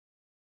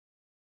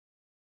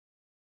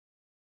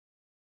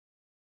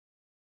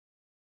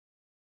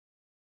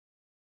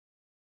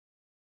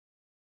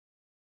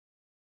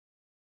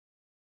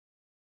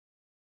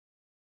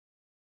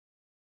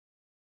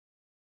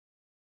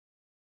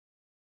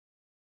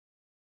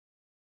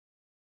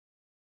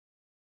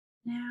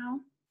Now.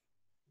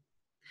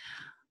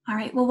 All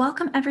right, well,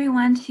 welcome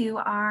everyone to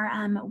our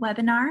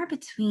webinar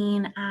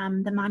between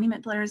the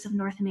Monument Builders of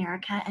North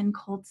America and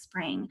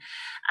Coldspring.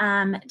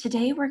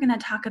 Today we're going to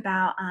talk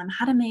about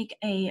how to make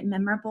a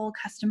memorable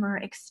customer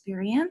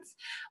experience,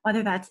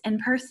 whether that's in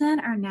person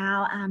or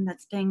now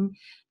that's being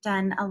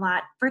done a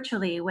lot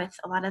virtually with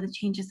a lot of the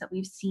changes that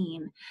we've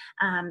seen.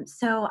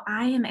 So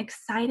I am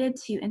excited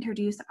to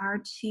introduce our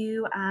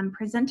two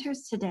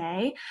presenters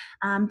today,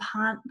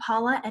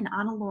 Paula and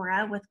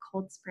Honnalora with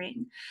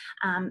Coldspring.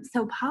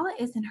 So Paula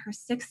is in her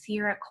 6th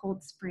year at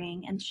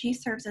Coldspring, and she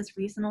serves as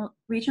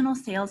regional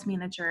sales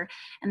manager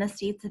in the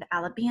states of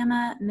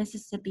Alabama,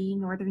 Mississippi,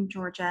 Northern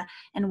Georgia,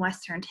 and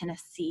Western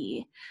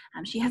Tennessee.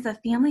 She has a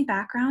family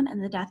background in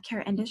the death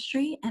care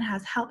industry and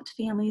has helped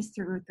families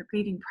through the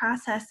grieving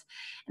process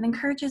and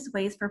encourages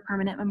ways for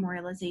permanent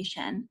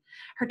memorialization.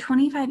 Her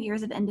 25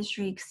 years of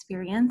industry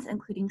experience,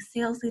 including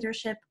sales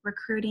leadership,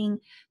 recruiting,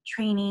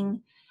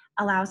 training,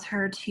 allows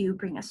her to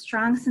bring a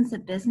strong sense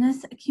of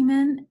business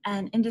acumen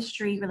and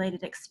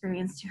industry-related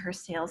experience to her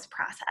sales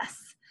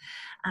process.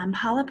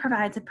 Paula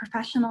provides a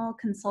professional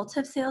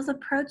consultative sales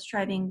approach,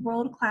 driving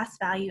world-class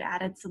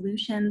value-added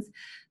solutions,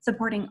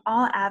 supporting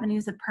all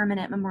avenues of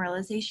permanent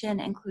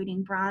memorialization,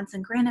 including bronze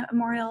and granite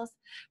memorials,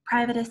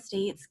 private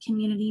estates,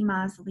 community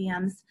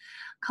mausoleums,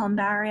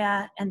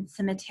 columbaria, and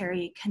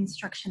cemetery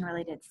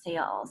construction-related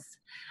sales.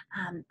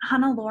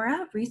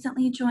 Honnalora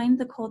recently joined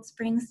the Cold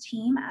Springs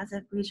team as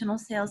a regional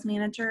sales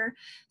manager,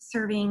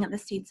 serving the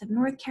states of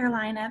North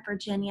Carolina,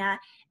 Virginia,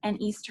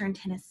 and Eastern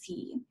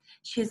Tennessee.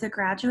 She is a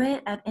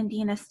graduate of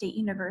Indiana State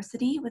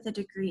University with a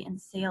degree in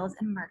sales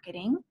and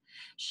marketing.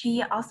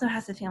 She also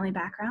has a family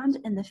background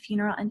in the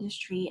funeral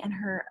industry and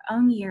her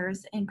own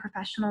years in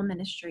professional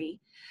ministry.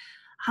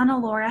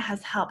 Honnalora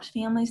has helped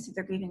families through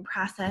the grieving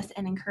process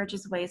and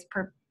encourages ways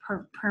for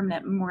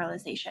permanent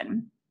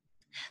memorialization.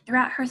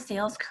 Throughout her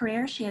sales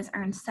career, she has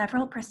earned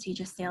several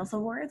prestigious sales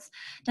awards,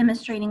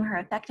 demonstrating her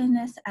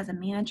effectiveness as a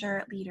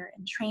manager, leader,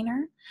 and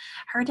trainer.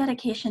 Her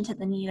dedication to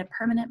the need of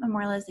permanent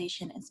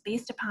memorialization is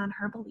based upon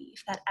her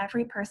belief that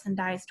every person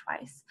dies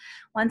twice,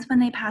 once when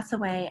they pass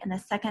away and the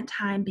second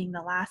time being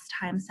the last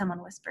time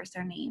someone whispers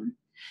their name.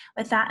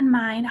 With that in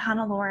mind,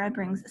 Honnalora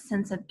brings a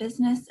sense of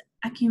business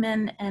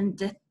acumen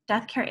and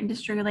death care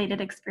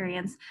industry-related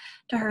experience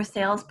to her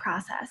sales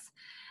process,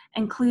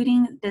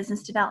 including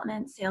business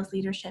development, sales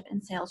leadership,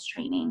 and sales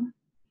training.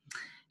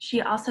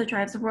 She also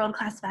drives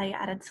world-class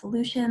value-added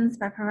solutions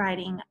by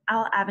providing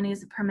all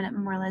avenues of permanent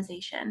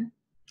memorialization.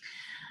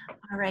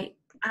 All right,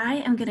 I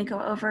am going to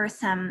go over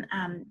some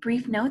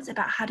brief notes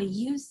about how to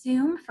use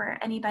Zoom for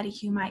anybody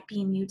who might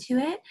be new to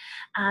it.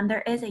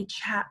 There is a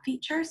chat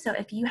feature, so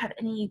if you have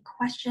any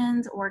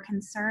questions or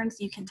concerns,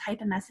 you can type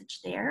a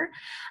message there.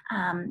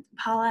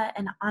 Paula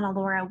and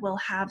Honnalora will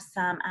have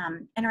some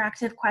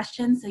interactive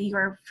questions, so you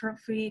are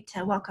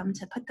welcome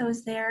to put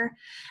those there.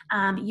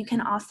 You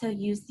can also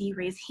use the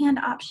raise hand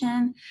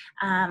option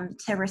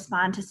to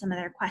respond to some of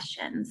their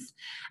questions.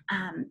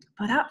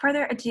 Without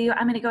further ado,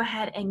 I'm going to go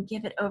ahead and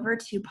give it over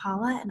to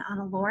Paula and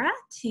Honnalora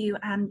to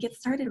get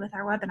started with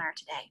our webinar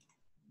today.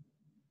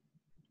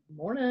 Good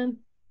morning.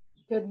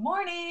 Good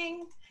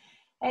morning.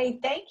 Hey,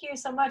 thank you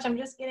so much. I'm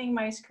just getting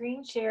my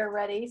screen share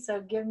ready, so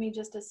give me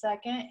just a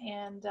second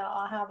and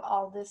I'll have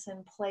all this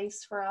in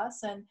place for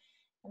us and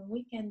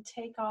we can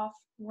take off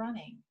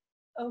running.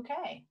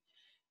 Okay,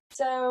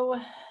 so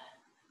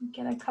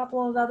get a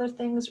couple of other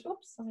things.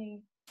 Oops, let me,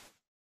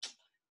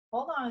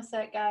 hold on a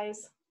sec,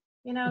 guys.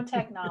 You know,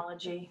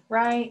 technology,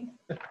 right?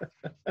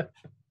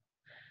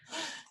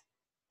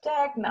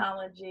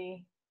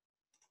 Technology.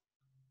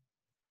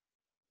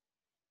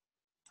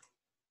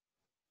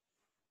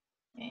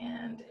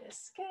 And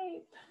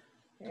escape.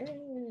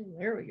 Hey,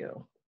 there we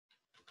go.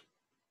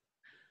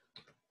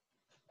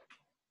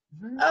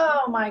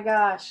 Oh my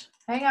gosh.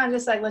 Hang on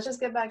just a sec. Let's just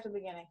get back to the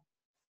beginning.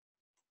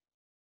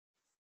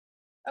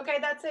 Okay,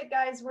 that's it,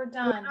 guys. We're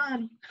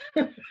done.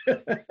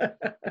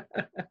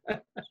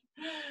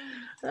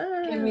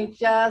 Give me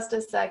just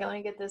a second. Let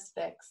me get this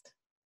fixed.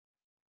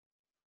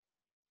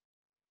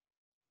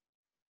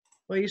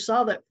 Well, you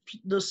saw that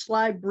the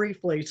slide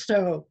briefly,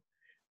 so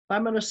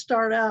I'm going to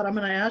start out. I'm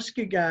going to ask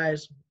you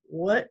guys,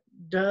 what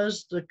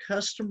does the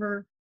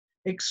customer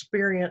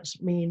experience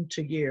mean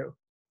to you?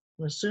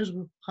 And as soon as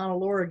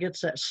Honnalora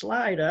gets that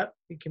slide up,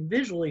 you can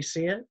visually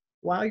see it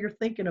while you're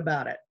thinking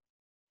about it.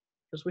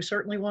 Because we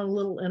certainly want a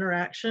little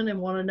interaction and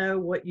want to know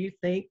what you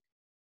think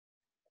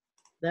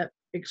that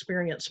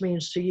experience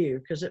means to you,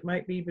 because it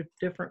might be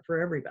different for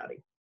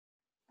everybody.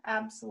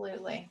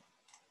 Absolutely.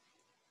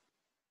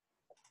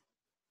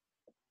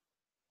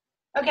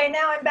 Okay,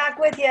 now I'm back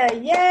with you.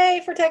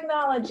 Yay for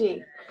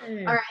technology.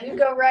 Hey. All right, you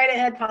go right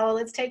ahead, Paula.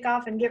 Let's take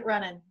off and get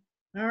running.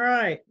 All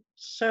right.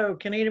 So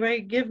can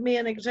anybody give me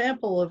an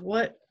example of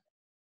what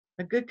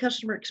a good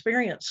customer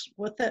experience,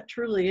 what that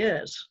truly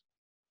is?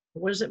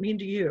 What does it mean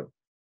to you?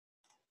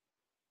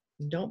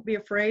 Don't be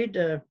afraid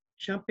to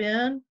jump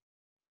in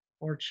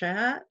or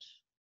chat.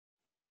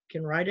 You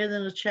can write it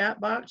in the chat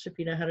box if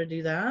you know how to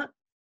do that.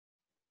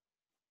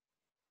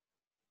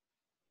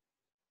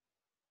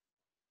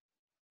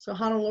 So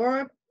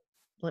Honnalora,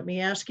 let me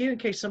ask you in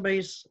case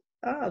somebody's,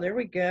 there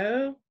we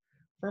go,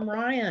 from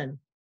Ryan.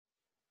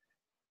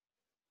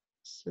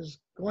 This is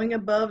going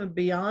above and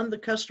beyond the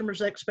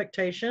customer's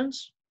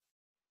expectations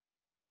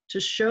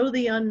to show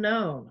the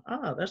unknown.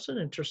 That's an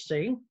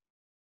interesting.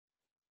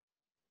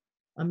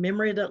 A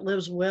memory that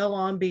lives well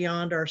on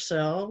beyond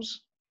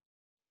ourselves.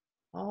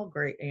 All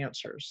great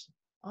answers.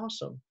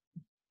 Awesome.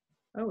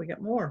 Oh, we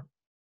got more.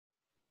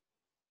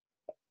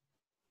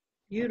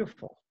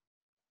 Beautiful.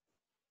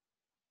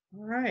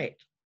 All right.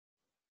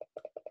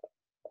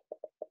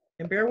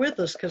 And bear with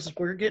us because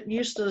we're getting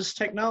used to this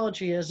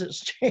technology as it's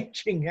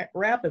changing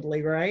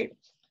rapidly, right?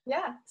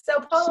 Yeah.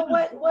 So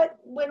Paula,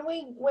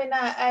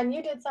 and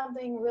you did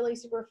something really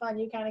super fun.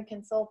 You kind of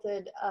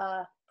consulted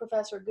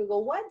Professor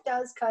Google. What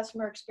does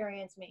customer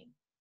experience mean?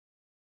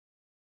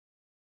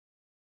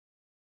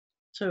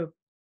 So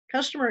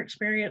customer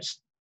experience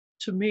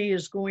to me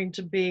is going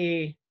to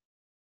be,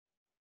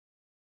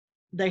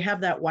 they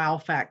have that wow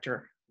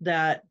factor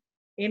that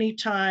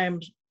anytime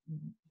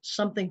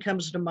something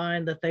comes to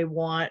mind that they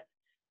want,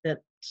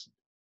 that's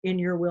in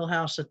your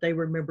wheelhouse, that they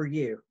remember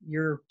you.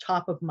 You're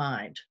top of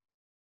mind.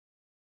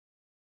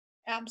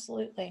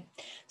 Absolutely.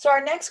 So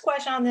our next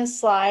question on this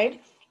slide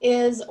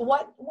is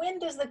when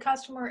does the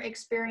customer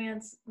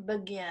experience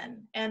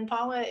begin? And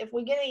Paula, if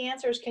we get any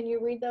answers, can you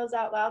read those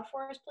out loud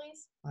for us,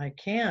 please? I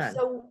can.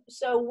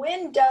 So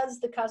when does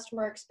the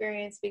customer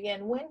experience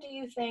begin? When do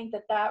you think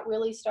that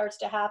really starts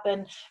to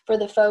happen for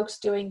the folks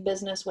doing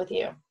business with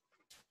you?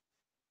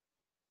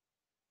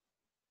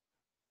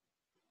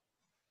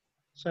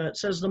 So it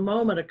says the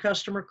moment a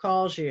customer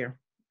calls you.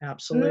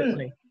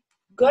 Absolutely.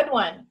 Good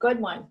one. Good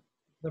one.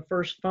 The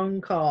first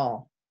phone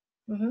call.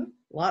 Mm-hmm.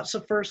 Lots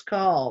of first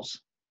calls.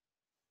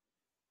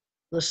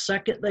 The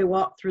second they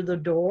walk through the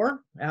door.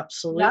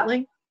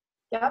 Absolutely.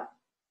 Yep.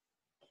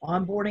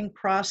 Onboarding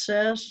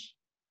process.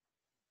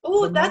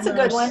 Ooh, that's a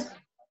good one.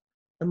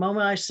 The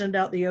moment I send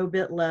out the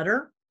obit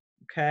letter.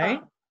 Okay.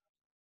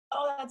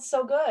 Oh, that's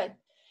so good.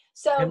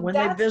 So and when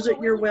they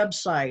visit your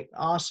website.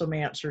 Awesome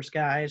answers,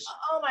 guys.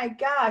 Oh my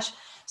gosh.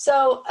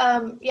 So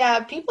yeah,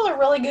 people are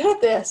really good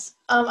at this.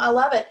 I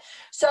love it.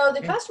 So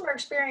the customer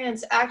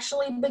experience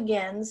actually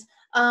begins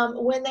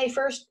when they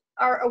first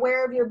are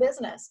aware of your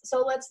business.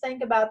 So let's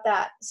think about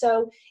that.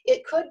 So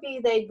it could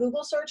be they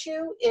Google search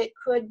you. It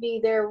could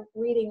be they're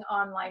reading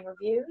online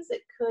reviews.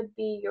 It could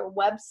be your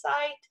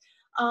website.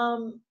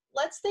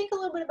 Let's think a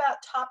little bit about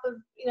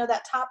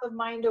that top of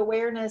mind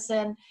awareness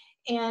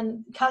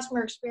and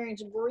customer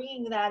experience,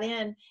 bringing that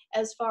in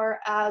as far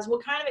as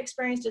what kind of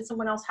experience did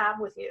someone else have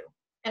with you?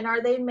 And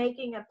are they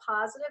making a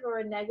positive or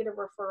a negative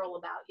referral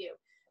about you?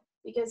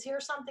 Because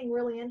here's something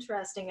really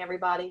interesting,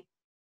 everybody.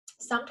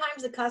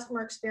 Sometimes the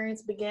customer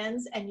experience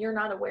begins and you're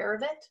not aware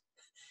of it.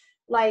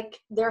 Like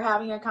they're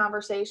having a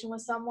conversation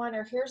with someone,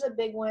 or here's a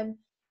big one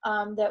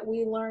that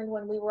we learned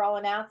when we were all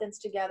in Athens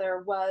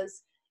together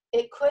was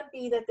it could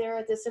be that they're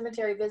at the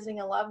cemetery visiting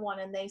a loved one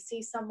and they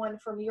see someone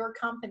from your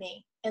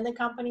company in the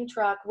company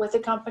truck with a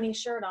company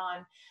shirt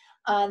on.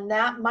 And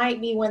that might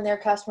be when their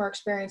customer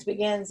experience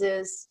begins,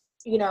 is,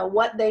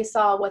 what they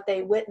saw, what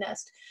they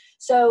witnessed.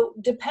 So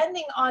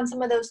depending on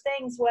some of those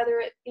things, whether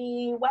it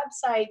be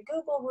website,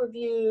 Google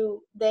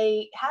review,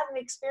 they had an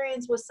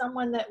experience with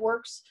someone that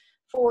works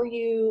for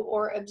you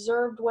or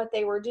observed what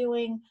they were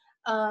doing,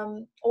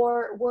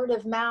 or word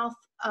of mouth,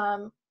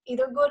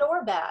 either good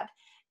or bad,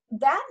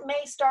 that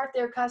may start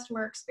their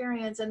customer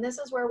experience. And this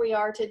is where we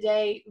are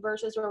today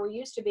versus where we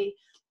used to be,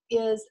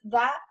 is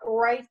that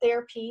right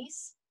there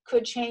piece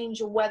could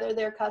change whether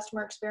their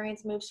customer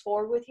experience moves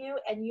forward with you,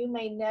 and you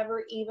may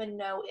never even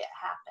know it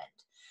happened.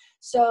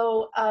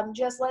 So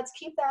just let's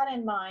keep that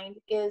in mind,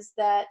 is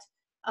that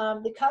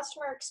the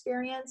customer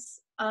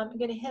experience, I'm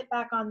going to hit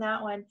back on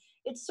that one.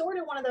 It's sort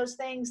of one of those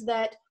things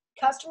that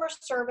customer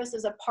service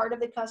is a part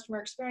of the customer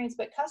experience,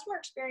 but customer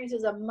experience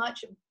is a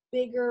much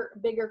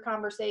bigger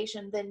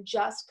conversation than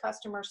just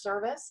customer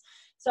service.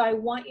 So I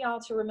want y'all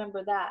to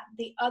remember that.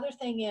 The other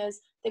thing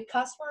is the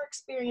customer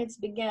experience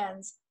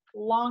begins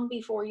long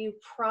before you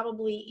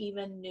probably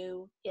even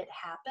knew it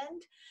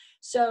happened.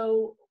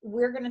 So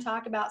we're going to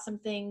talk about some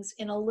things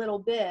in a little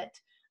bit.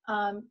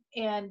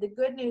 And the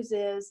good news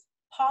is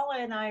Paula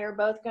and I are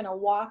both going to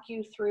walk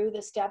you through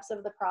the steps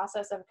of the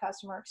process of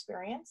customer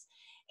experience.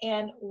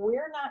 And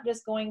we're not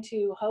just going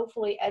to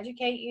hopefully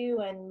educate you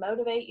and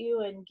motivate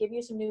you and give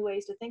you some new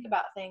ways to think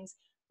about things.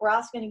 We're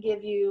also going to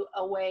give you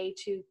a way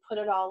to put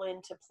it all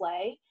into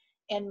play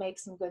and make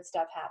some good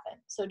stuff happen.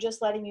 So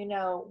just letting you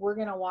know, we're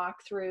going to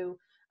walk through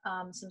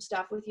some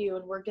stuff with you,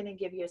 and we're going to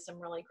give you some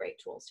really great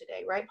tools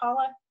today. Right,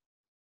 Paula?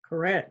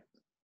 Correct.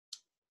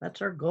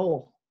 That's our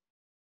goal.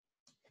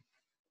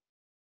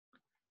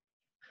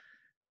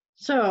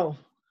 So,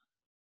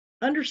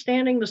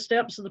 understanding the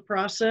steps of the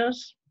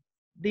process,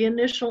 the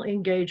initial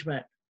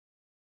engagement,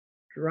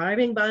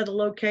 driving by the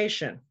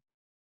location,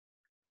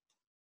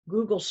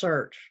 Google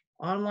search,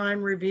 online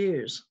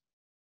reviews,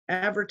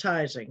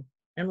 advertising,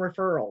 and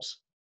referrals.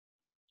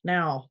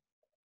 Now,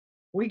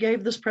 we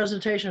gave this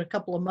presentation a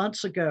couple of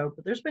months ago,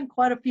 but there's been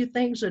quite a few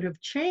things that have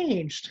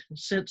changed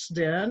since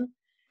then.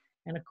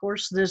 And of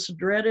course, this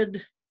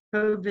dreaded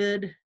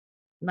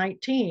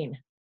COVID-19.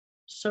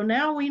 So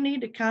now we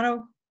need to kind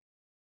of,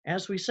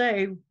 as we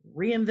say,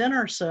 reinvent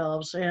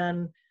ourselves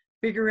and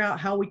figure out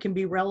how we can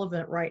be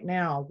relevant right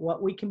now,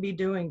 what we can be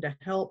doing to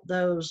help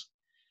those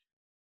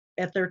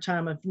at their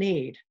time of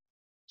need.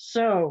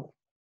 So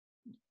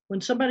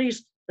when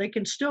they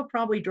can still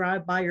probably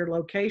drive by your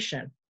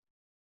location.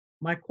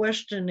 My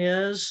question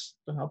is,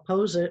 and I'll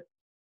pose it,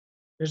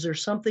 is there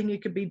something you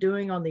could be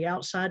doing on the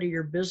outside of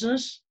your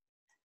business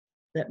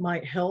that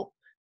might help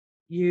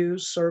you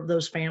serve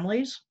those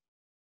families?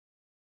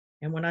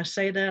 And when I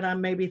say that, I'm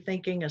maybe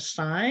thinking a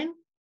sign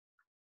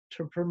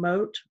to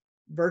promote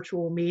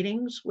virtual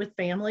meetings with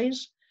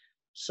families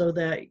so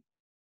that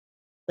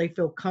they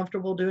feel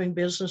comfortable doing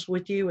business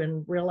with you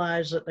and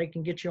realize that they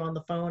can get you on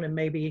the phone and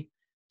maybe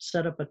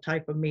set up a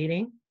type of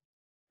meeting.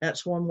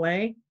 That's one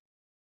way.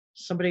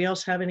 Somebody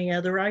else have any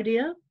other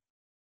idea?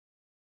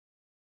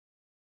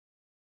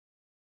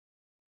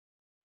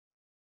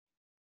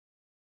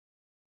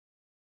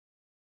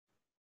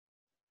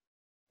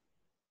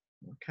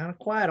 We're kind of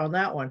quiet on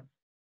that one.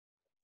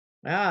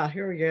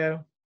 Here we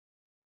go.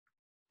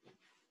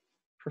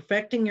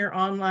 Perfecting your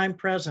online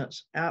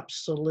presence.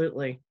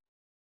 Absolutely.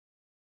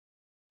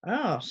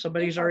 Oh,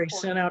 somebody's already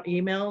sent out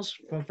emails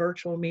from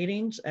virtual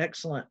meetings.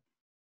 Excellent.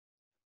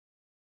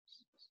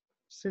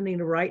 Sending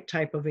the right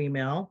type of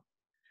email.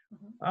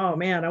 Oh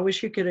man, I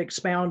wish you could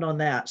expound on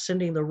that.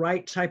 Sending the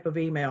right type of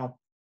email.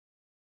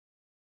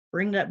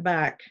 Bring that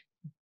back.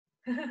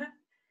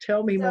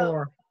 Tell me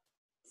more.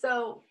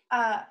 So,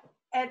 and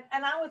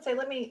I would say,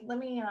 let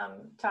me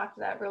talk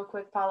to that real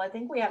quick, Paula. I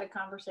think we had a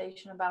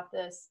conversation about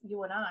this,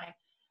 you and I.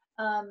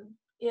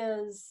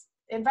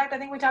 In fact, I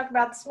think we talked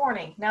about this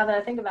morning. Now that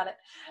I think about it,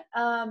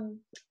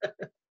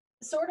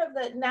 sort of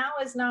that now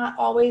is not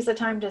always the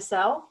time to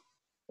sell,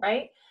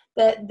 right?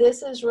 That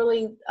this is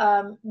really,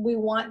 we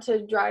want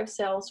to drive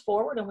sales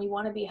forward, and we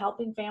want to be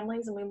helping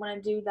families, and we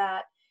want to do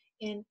that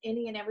in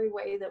any and every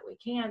way that we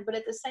can. But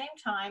at the same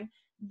time,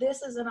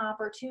 this is an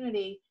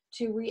opportunity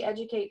to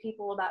re-educate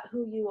people about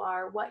who you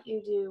are, what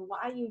you do,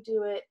 why you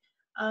do it,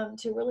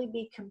 to really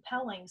be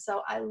compelling.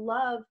 So I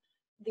love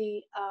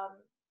the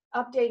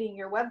updating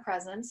your web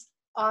presence.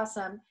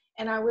 Awesome.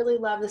 And I really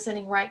love the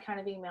sending right kind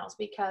of emails,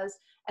 because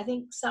I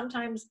think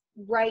sometimes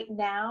right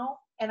now,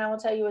 and I will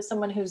tell you as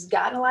someone who's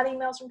gotten a lot of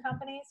emails from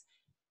companies,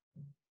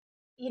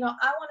 you know,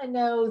 I want to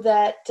know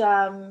that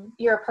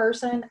you're a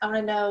person. I want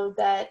to know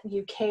that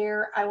you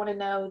care. I want to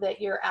know that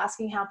you're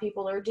asking how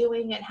people are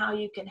doing and how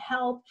you can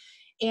help,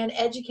 and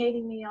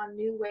educating me on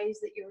new ways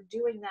that you're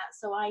doing that,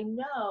 so I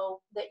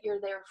know that you're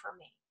there for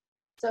me.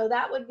 So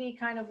that would be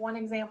kind of one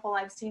example.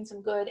 I've seen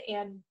some good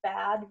and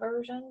bad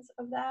versions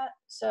of that.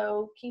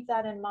 So keep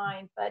that in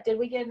mind. But did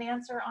we get an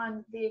answer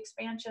on the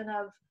expansion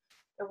of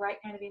the right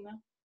kind of email?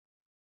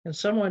 And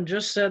someone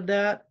just said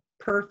that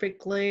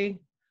perfectly.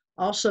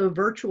 Also,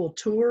 virtual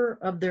tour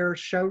of their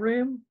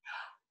showroom.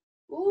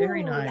 Ooh,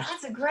 very nice.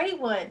 That's a great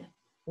one.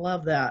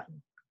 Love that.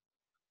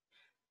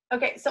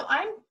 Okay, so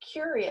I'm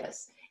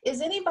curious.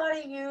 Is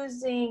anybody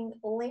using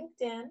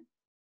LinkedIn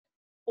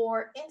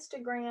or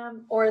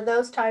Instagram or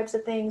those types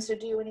of things to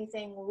do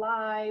anything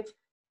live,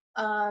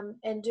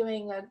 and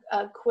doing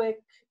a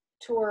quick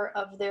tour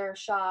of their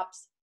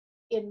shops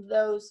in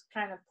those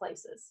kind of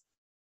places?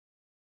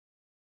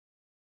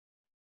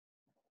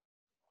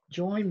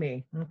 Join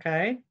me.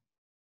 Okay.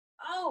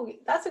 Oh,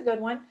 that's a good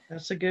one.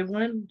 That's a good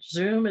one.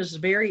 Zoom is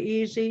very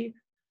easy.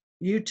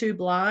 YouTube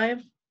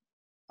Live.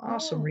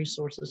 Awesome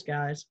resources,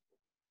 guys.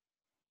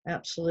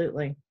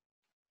 Absolutely.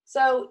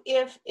 So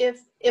if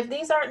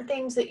these aren't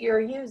things that you're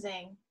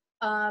using,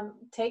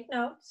 take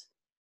notes,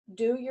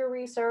 do your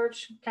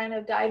research, kind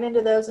of dive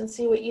into those and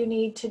see what you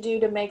need to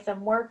do to make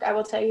them work. I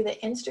will tell you that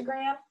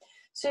Instagram,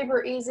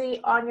 super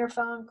easy on your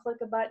phone, click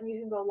a button, you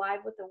can go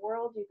live with the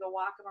world. You can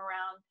walk them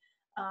around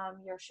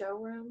your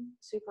showroom,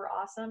 super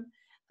awesome.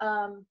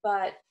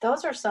 But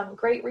those are some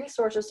great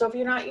resources. So if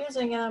you're not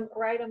using them,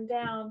 write them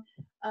down.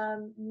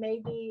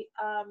 Maybe,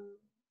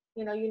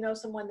 you know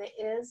someone that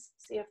is,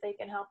 see if they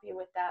can help you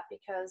with that,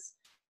 because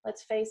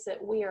let's face it,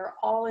 we are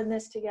all in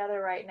this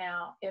together right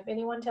now. If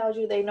anyone tells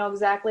you they know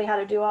exactly how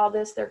to do all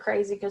this, they're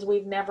crazy, because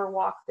we've never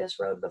walked this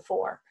road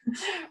before,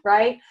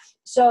 right?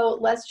 So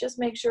let's just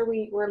make sure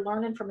we're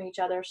learning from each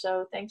other.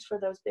 So thanks for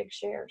those big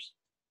shares.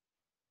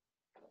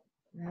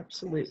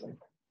 Absolutely.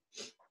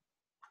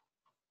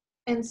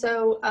 And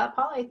so,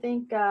 Paula, I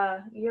think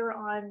you're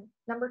on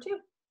number 2.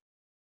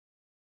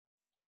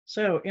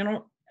 So,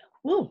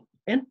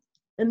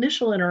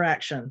 initial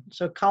interaction.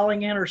 So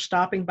calling in or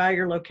stopping by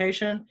your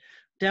location.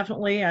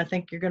 Definitely, I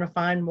think you're going to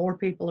find more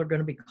people are going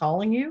to be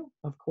calling you,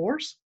 of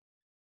course.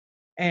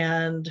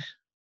 And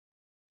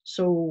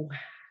so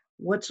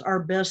what's our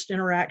best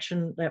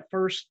interaction, that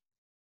first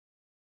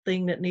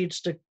thing that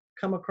needs to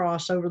come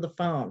across over the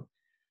phone?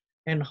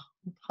 And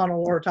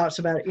Honnalora talks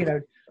about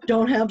it,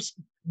 don't have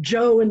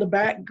Joe in the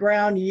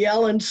background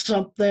yelling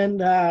something.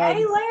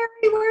 Hey, Larry,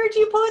 where where'd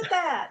you put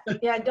that?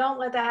 Yeah, don't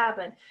let that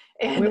happen.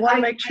 And we want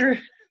to make sure.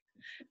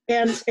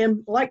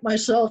 And like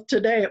myself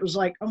today, it was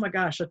like, oh my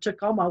gosh, I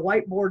took all my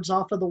whiteboards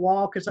off of the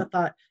wall because I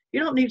thought, you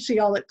don't need to see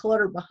all that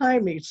clutter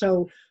behind me.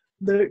 So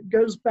it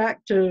goes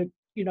back to,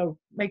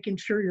 making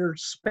sure your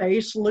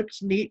space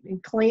looks neat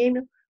and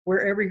clean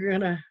wherever you're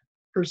going to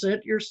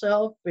present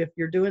yourself if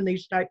you're doing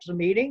these types of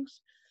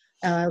meetings.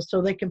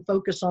 So they can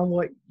focus on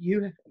what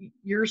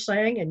you're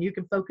saying, and you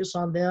can focus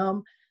on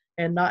them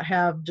and not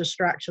have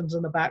distractions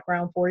in the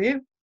background for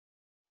you.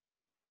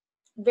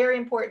 Very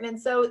important.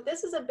 And so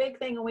this is a big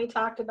thing when we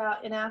talked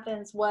about in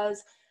Athens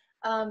was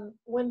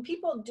when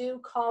people do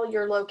call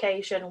your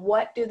location,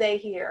 what do they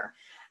hear?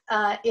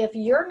 If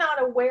you're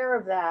not aware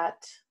of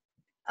that,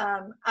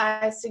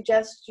 I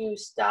suggest you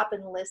stop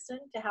and listen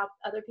to how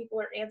other people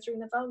are answering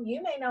the phone.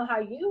 You may know how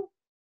you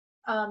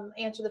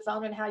answer the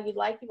phone and how you'd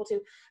like people to,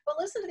 but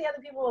listen to the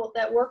other people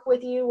that work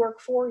with you,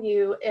 work for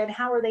you, and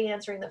how are they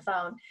answering the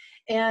phone.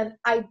 And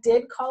I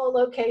did call a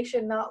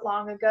location not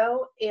long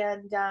ago,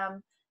 and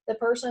the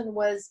person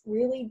was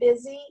really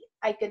busy,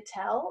 I could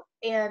tell,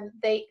 and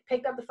they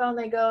picked up the phone,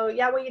 they go,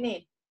 yeah, what do you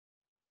need?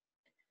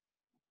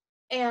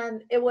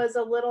 And it was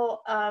a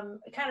little,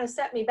 it kind of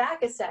set me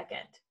back a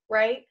second,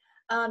 right?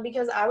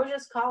 Because I was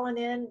just calling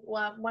in,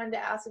 wanted to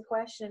ask a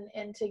question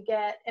and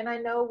and I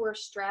know we're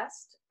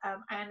stressed,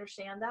 I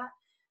understand that,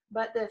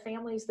 but the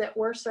families that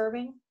we're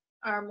serving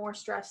are more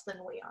stressed than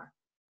we are.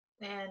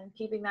 And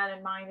keeping that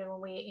in mind, and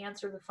when we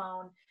answer the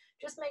phone,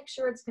 just make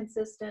sure it's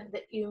consistent,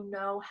 that you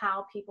know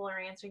how people are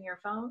answering your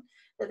phone,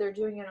 that they're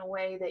doing it in a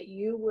way that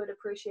you would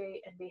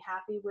appreciate and be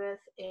happy with,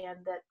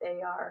 and that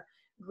they are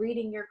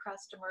greeting your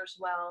customers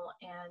well,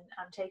 and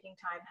taking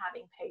time,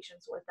 having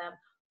patience with them.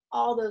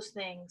 All those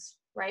things,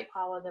 right,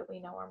 Paula, that we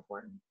know are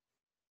important.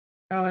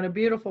 Oh, and a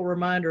beautiful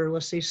reminder.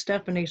 Let's see,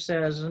 Stephanie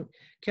says,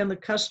 can the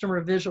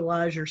customer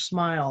visualize your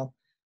smile?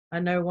 I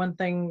know one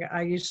thing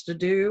I used to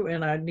do,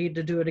 and I need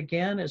to do it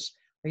again, is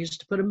I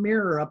used to put a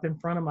mirror up in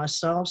front of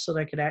myself so that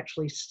I could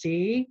actually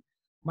see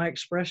my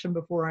expression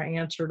before I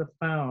answered a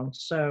phone.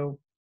 So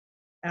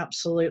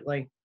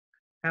absolutely.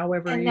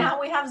 However, and now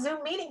we have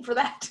Zoom meeting for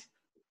that.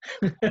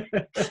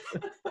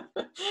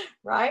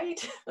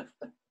 Right?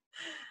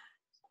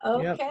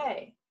 Okay.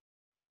 Yep.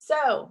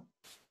 So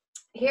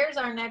here's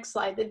our next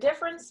slide. The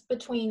difference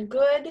between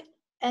good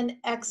and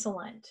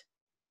excellent.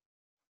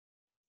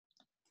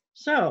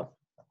 So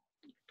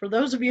for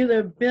those of you that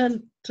have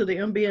been to the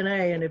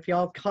MBNA, and if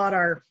y'all caught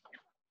our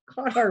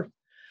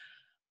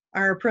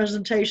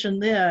presentation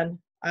then,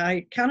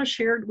 I kind of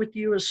shared with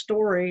you a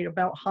story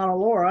about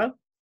Honnalora.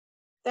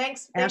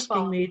 Thanks, asking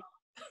Paula. Me,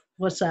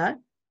 what's that?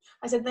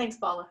 I said, thanks,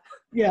 Paula.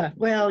 Yeah,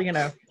 well,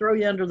 throw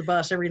you under the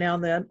bus every now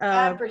and then.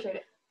 I appreciate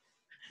it.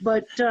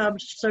 But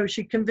so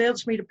she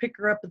convinced me to pick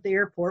her up at the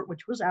airport,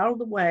 which was out of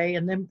the way,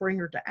 and then bring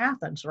her to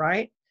Athens,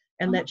 right?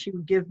 And that she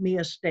would give me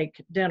a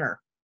steak dinner.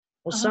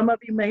 Well, some of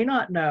you may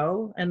not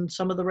know, and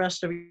some of the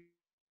rest of you,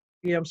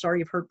 I'm sorry,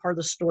 you've heard part of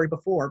the story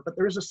before, but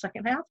there is a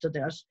second half to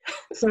this.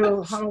 So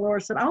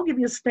Honnalora said, I'll give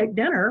you a steak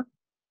dinner.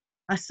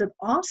 I said,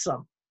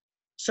 awesome.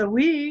 So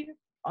we,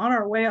 on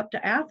our way up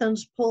to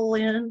Athens, pull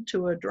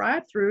into a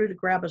drive-through to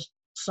grab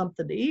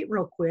something to eat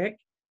real quick.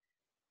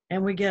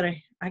 And I get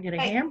a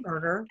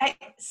hamburger.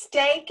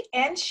 Steak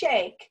and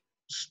shake.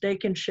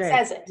 Steak and shake.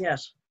 Says it.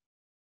 Yes.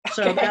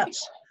 So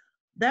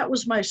that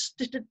was my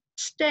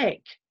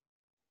steak.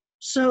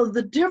 So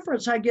the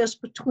difference, I guess,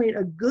 between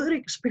a good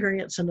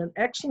experience and an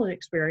excellent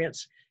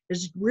experience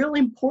is really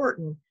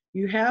important.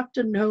 You have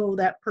to know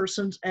that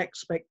person's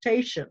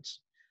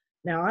expectations.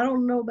 Now, I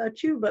don't know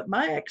about you, but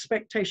my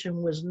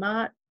expectation was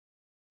not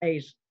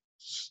a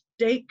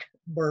steak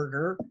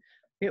burger.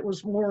 It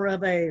was more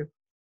of a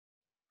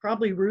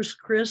probably Ruth's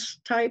Chris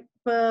type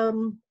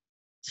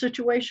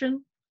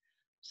situation.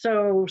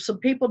 So some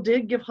people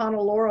did give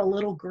Honnalora a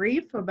little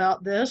grief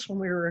about this when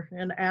we were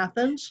in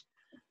Athens.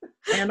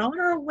 And on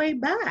our way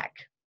back,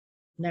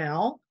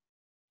 now,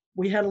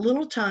 we had a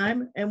little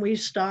time and we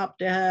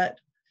stopped at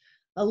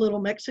a little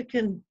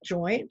Mexican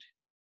joint,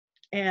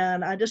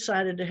 and I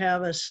decided to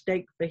have a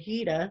steak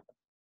fajita.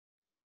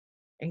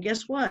 And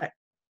guess what?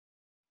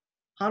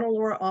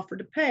 Honnalora offered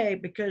to pay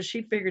because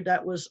she figured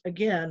that was,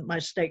 again, my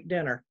steak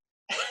dinner.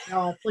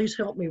 Now, please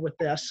help me with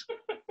this.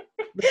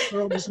 This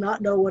girl does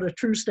not know what a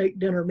true steak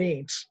dinner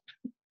means.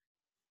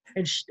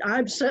 And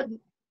I'm sitting,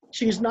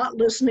 she's not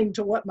listening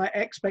to what my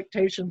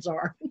expectations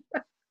are.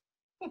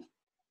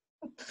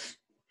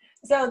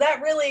 So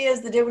that really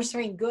is the difference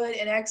between good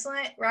and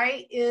excellent,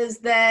 right? Is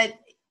that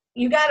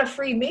you got a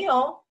free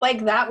meal,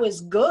 like that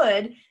was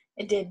good.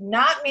 It did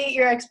not meet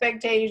your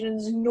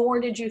expectations, nor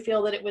did you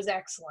feel that it was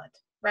excellent,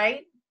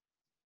 right?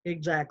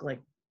 Exactly.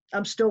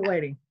 I'm still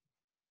waiting.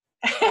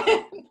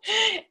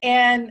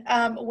 And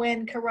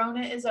when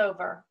Corona is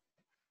over,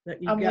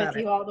 I'm with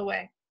you all the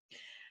way.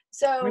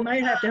 So we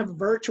might have to have a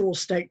virtual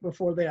steak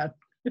before then.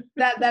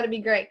 That'd be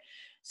great.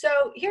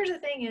 So here's the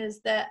thing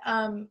is that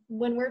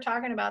when we're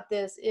talking about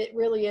this, it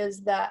really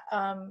is that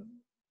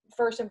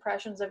first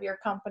impressions of your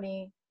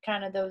company,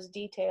 kind of those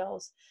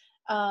details.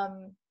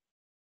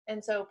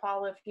 And so,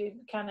 Paula, if you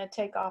kind of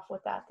take off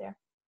with that there.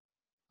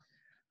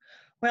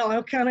 Well,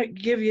 I'll kind of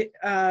give you,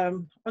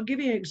 I'll give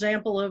you an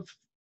example of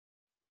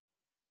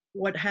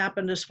what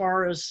happened as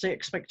far as the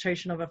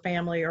expectation of a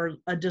family or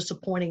a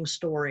disappointing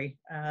story.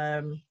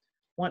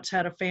 Once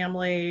had a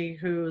family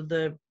who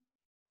the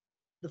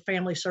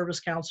family service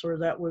counselor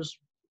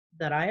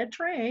that I had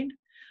trained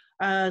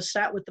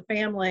sat with the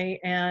family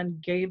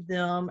and gave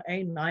them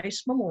a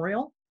nice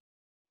memorial.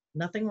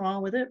 Nothing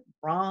wrong with it,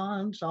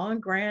 bronze on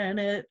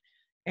granite.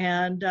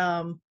 And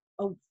a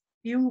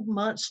few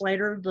months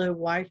later, the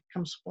wife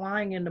comes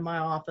flying into my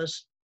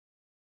office,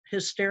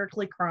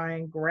 hysterically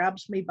crying,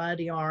 grabs me by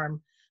the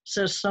arm,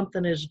 says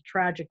something is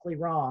tragically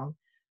wrong,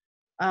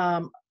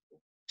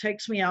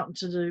 takes me out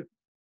into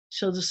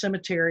the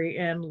cemetery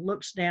and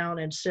looks down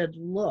and said,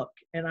 look.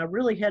 And I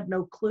really had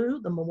no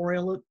clue. The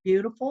memorial looked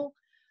beautiful.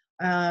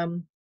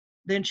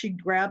 Then she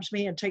grabs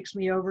me and takes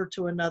me over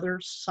to another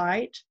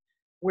site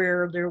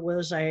where there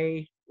was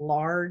a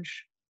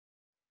large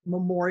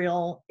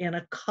memorial in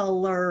a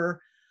color,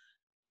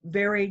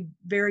 very,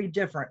 very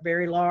different,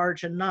 very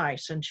large and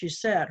nice. And she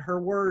said, her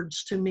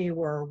words to me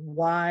were,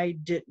 why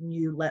didn't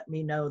you let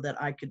me know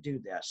that I could do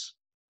this?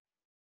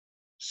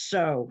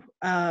 So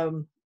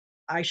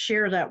I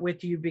share that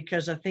with you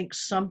because I think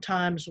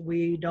sometimes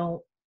we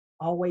don't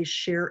always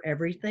share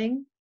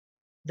everything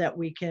that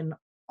we can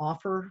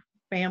offer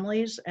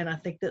families. And I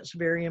think that's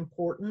very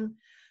important,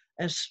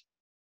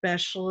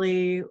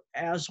 especially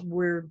as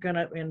we're going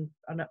to, and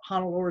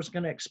Honnalora is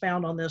going to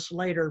expound on this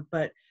later,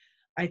 but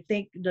I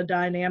think the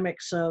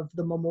dynamics of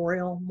the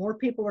memorial, more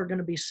people are going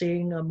to be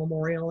seeing a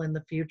memorial in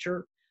the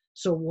future.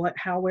 So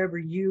however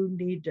you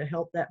need to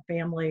help that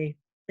family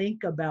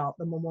think about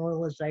the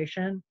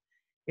memorialization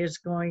is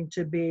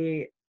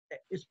probably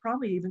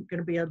even going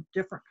to be a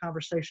different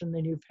conversation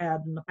than you've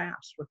had in the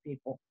past with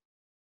people.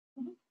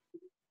 Mm-hmm.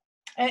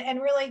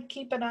 And really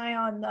keep an eye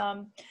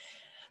on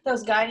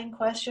those guiding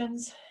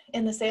questions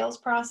in the sales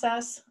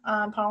process.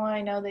 Paula,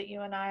 I know that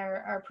you and I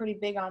are pretty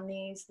big on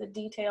these, the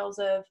details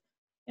of,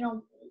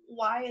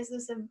 why is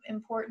this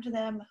important to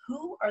them?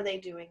 Who are they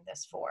doing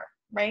this for,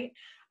 right?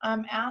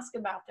 Ask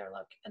about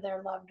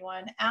their loved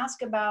one.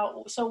 Ask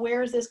about, so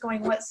where is this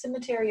going? What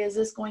cemetery is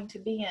this going to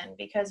be in?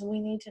 Because we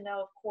need to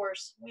know, of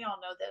course, we all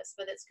know this,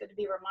 but it's good to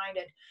be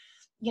reminded,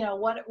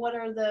 what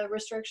are the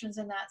restrictions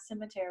in that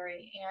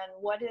cemetery?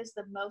 And what is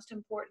the most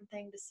important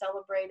thing to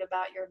celebrate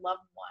about your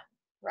loved one,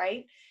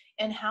 right?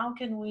 And how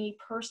can we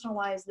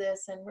personalize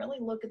this and really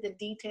look at the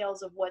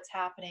details of what's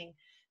happening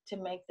to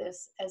make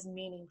this as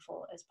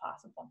meaningful as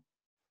possible,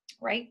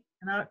 right?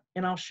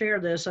 And I'll share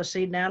this. I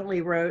see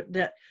Natalie wrote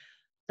that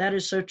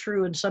is so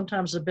true. And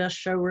sometimes the best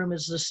showroom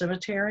is the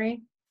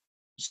cemetery.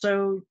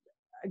 So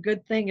a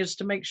good thing is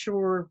to make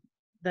sure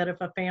that if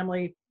a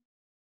family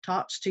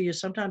talks to you,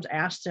 sometimes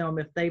ask them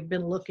if they've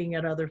been looking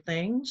at other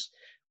things,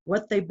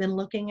 what they've been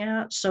looking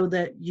at, so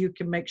that you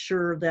can make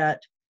sure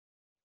that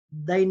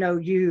they know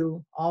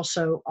you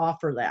also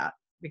offer that,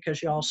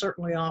 because y'all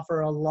certainly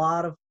offer a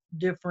lot of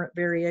different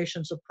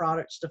variations of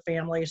products to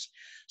families.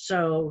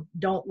 So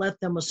don't let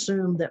them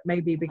assume that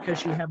maybe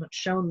because you haven't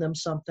shown them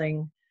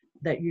something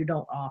that you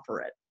don't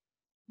offer it.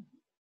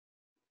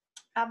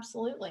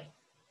 Absolutely.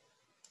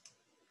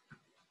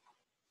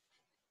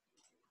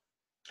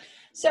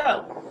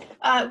 So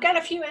I've got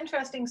a few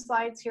interesting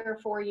slides here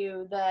for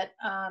you that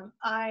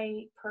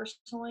I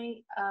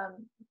personally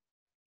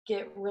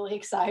get really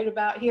excited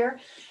about here.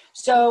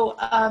 So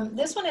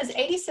this one is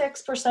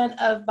 86%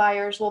 of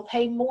buyers will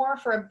pay more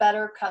for a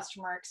better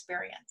customer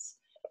experience.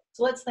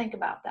 So let's think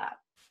about that.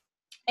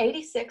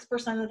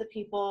 86% of the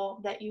people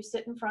that you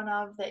sit in front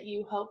of, that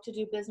you hope to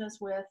do business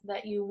with,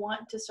 that you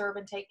want to serve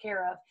and take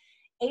care of,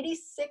 86%,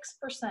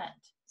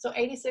 so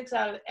 86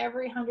 out of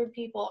every 100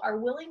 people are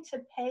willing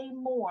to pay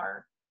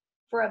more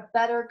for a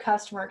better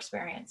customer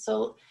experience.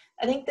 So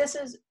I think this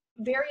is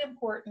very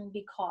important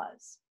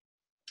because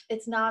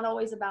it's not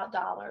always about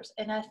dollars.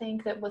 And I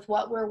think that with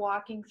what we're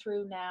walking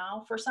through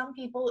now, for some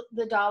people,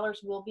 the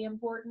dollars will be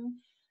important,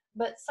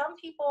 but some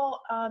people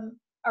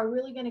are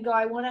really going to go,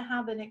 I want to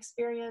have an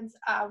experience.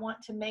 I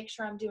want to make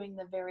sure I'm doing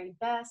the very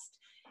best.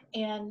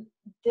 And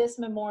this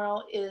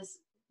memorial is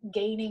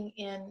gaining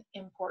in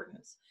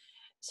importance.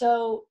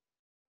 So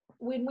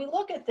when we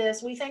look at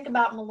this, we think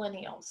about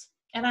millennials.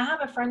 And I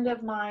have a friend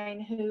of mine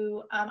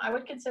who I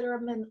would consider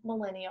a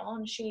millennial,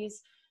 and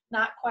she's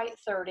not quite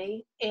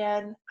 30.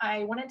 And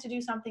I wanted to do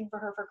something for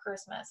her for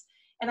Christmas.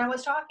 And I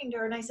was talking to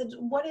her and I said,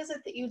 what is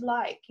it that you'd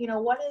like?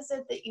 What is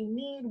it that you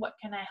need? What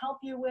can I help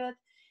you with?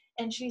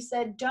 And she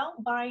said,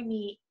 don't buy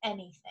me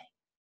anything.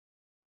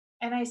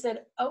 And I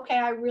said, okay,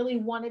 I really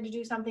wanted to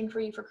do something for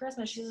you for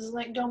Christmas. She says,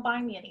 like, don't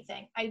buy me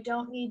anything. I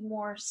don't need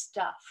more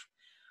stuff.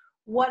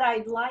 What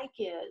I'd like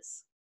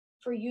is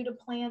for you to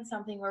plan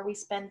something where we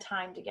spend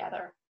time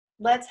together.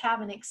 Let's have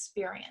an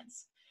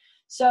experience.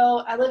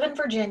 So I live in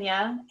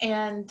Virginia,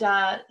 and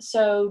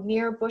so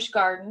near Busch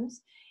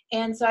Gardens.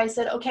 And so I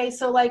said, okay,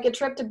 so like a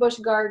trip to Busch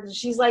Gardens.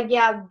 She's like,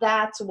 yeah,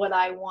 that's what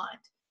I want.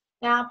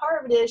 Now,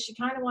 part of it is she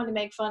kind of wanted to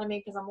make fun of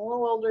me because I'm a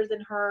little older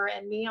than her,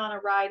 and me on a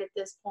ride at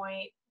this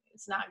point,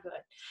 It's not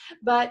good.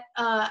 But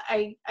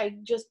I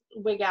just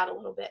wig out a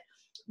little bit.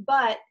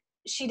 But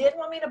she didn't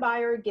want me to buy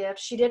her a gift.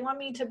 She didn't want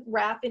me to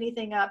wrap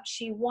anything up.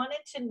 She wanted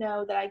to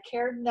know that I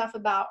cared enough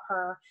about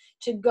her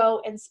to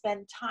go and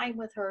spend time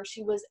with her.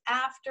 She was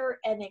after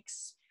an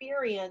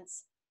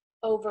experience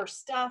over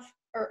stuff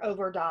or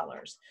over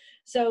dollars.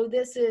 So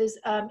this is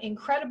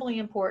incredibly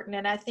important.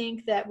 And I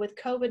think that with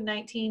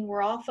COVID-19,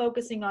 we're all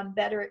focusing on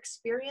better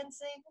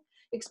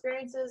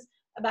experiences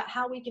about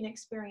how we can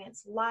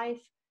experience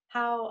life,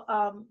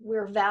 how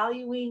we're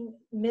valuing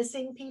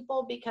missing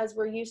people because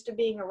we're used to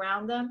being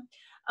around them.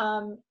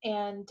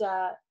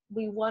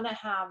 We want to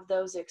have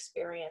those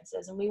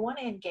experiences, and we want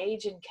to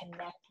engage and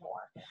connect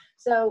more.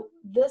 So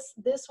this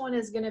one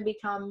is going to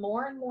become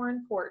more and more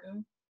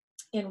important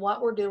in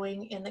what we're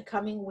doing in the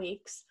coming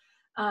weeks,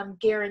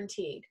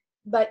 guaranteed.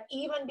 But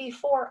even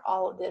before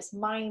all of this,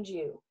 mind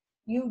you,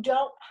 you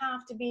don't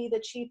have to be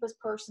the cheapest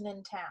person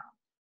in town,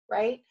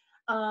 right?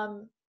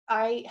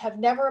 I have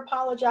never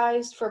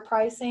apologized for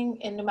pricing,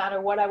 and no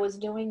matter what I was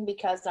doing,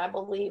 because I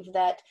believe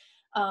that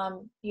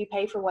you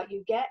pay for what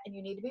you get and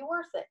you need to be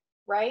worth it,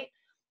 right?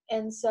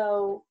 And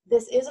so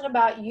this isn't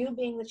about you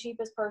being the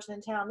cheapest person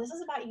in town. This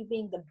is about you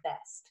being the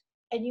best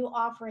and you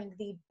offering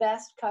the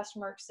best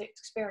customer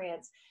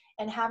experience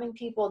and having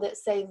people that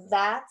say,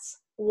 that's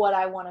what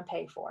I want to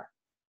pay for.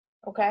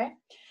 Okay.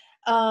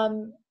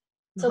 So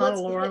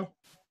Honnalora,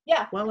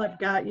 yeah. Well, I've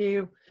got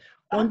you.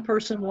 One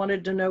person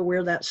wanted to know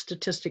where that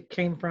statistic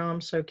came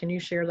from. So can you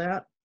share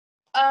that?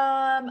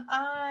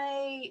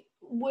 I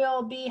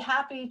will be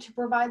happy to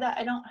provide that.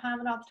 I don't have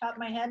it off the top of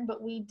my head,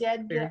 but we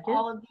did get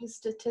all of these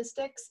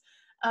statistics.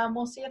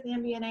 We'll see if the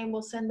MBNA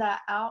will send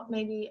that out,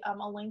 maybe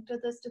a link to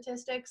the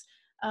statistics,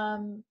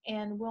 and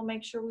we'll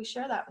make sure we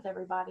share that with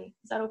everybody.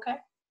 Is that okay?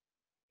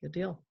 Good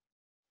deal.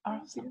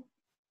 Awesome.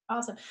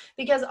 Awesome.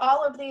 Because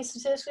all of these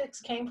statistics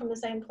came from the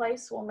same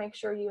place, we'll make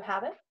sure you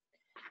have it.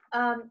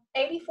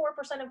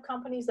 84% of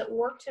companies that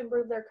work to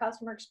improve their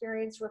customer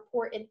experience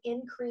report an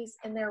increase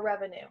in their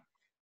revenue.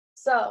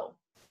 So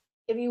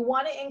if you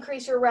want to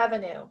increase your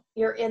revenue,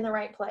 you're in the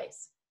right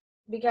place.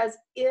 Because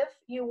if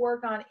you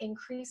work on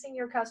increasing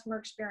your customer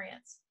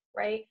experience,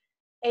 right,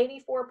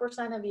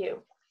 84% of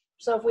you.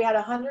 So if we had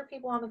 100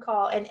 people on the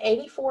call and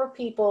 84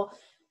 people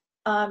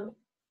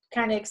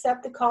kind of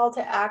accept the call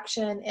to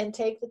action and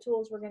take the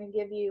tools we're going to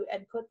give you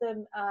and put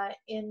them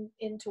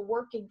into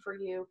working for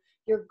you,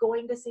 you're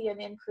going to see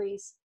an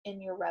increase in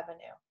your revenue.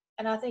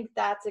 And I think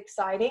that's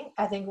exciting.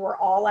 I think we're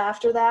all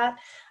after that.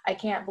 I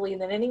can't believe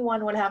that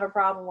anyone would have a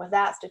problem with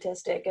that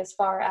statistic as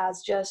far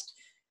as just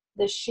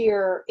the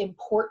sheer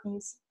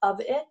importance of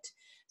it.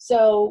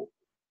 So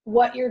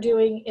what you're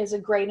doing is a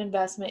great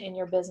investment in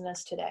your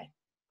business today.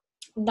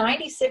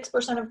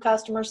 96% of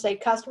customers say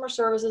customer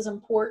service is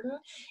important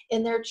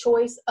in their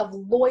choice of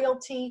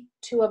loyalty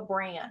to a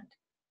brand.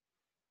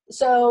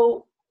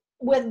 So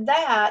with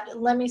that,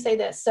 let me say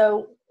this.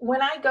 So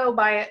when I go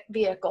buy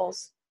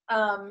vehicles,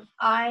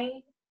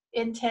 I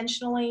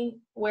intentionally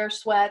wear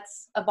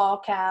sweats, a ball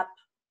cap,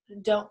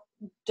 don't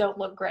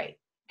look great,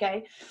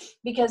 okay?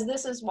 Because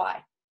this is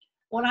why.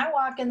 When I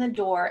walk in the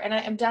door, and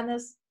I have done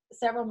this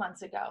several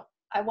months ago,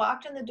 I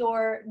walked in the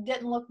door,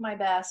 didn't look my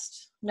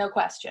best, no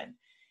question.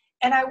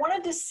 And I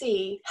wanted to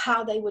see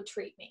how they would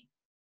treat me.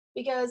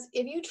 Because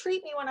if you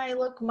treat me when I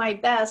look my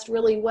best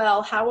really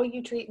well, how will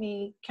you treat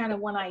me kind of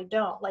when I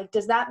don't? Like,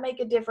 does that make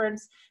a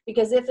difference?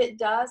 Because if it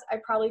does, I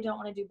probably don't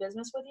want to do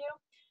business with you.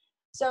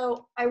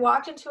 So I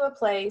walked into a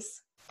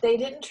place, they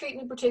didn't treat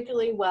me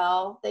particularly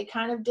well. They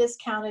kind of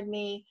discounted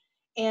me.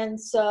 And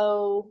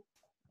so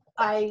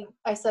I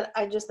said,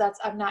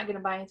 I'm not going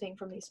to buy anything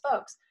from these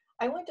folks.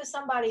 I went to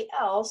somebody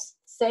else,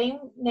 same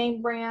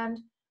name brand,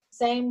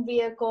 same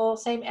vehicle,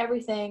 same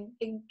everything,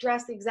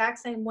 dressed the exact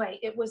same way.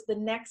 It was the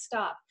next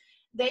stop.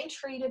 They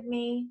treated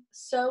me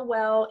so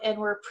well and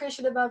were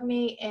appreciative of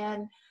me.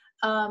 And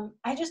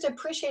I just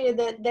appreciated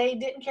that they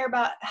didn't care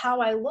about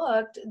how I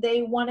looked.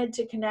 They wanted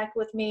to connect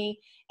with me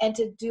and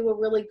to do a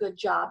really good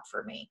job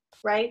for me,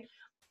 right?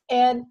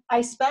 And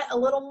I spent a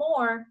little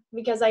more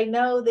because I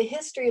know the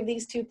history of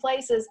these two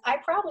places. I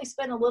probably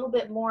spent a little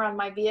bit more on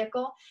my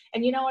vehicle.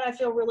 And you know what? I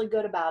feel really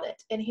good about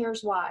it. And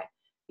here's why.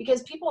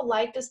 Because people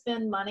like to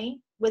spend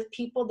money with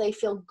people they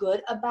feel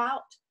good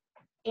about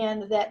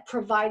and that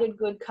provided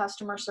good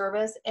customer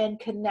service and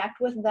connect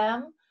with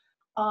them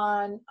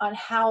on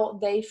how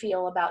they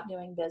feel about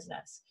doing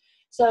business.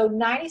 So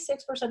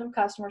 96% of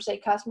customers say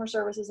customer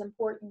service is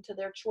important to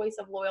their choice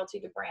of loyalty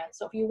to brands.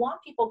 So if you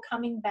want people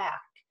coming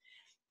back,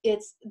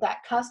 it's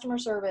that customer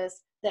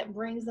service that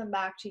brings them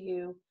back to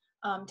you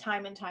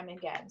time and time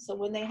again. So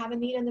when they have a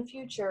need in the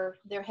future,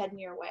 they're heading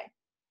your way.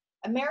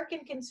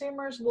 American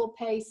consumers will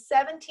pay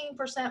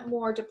 17%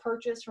 more to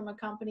purchase from a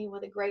company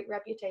with a great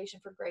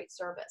reputation for great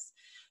service.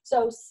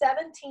 So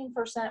 17%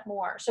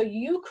 more. So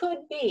you could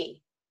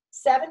be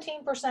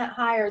 17%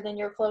 higher than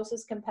your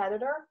closest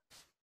competitor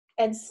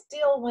and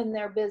still win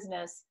their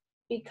business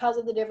because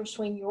of the difference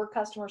between your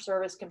customer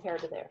service compared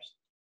to theirs.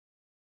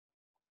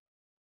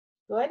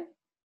 Good?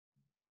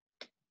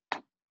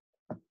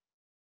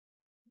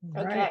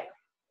 Right. Okay.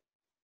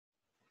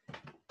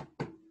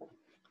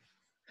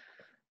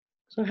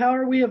 So how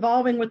are we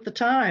evolving with the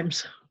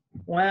times?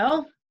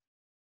 Well,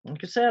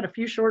 like I said, a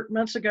few short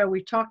months ago,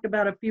 we talked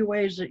about a few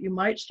ways that you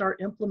might start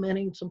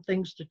implementing some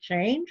things to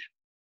change.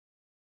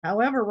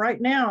 However, right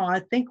now, I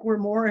think we're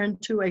more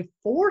into a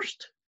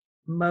forced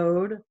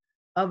mode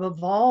of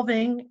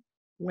evolving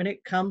when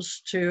it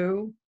comes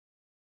to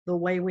the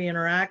way we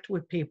interact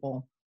with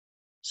people.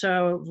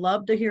 So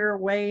love to hear a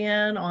weigh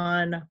in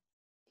on a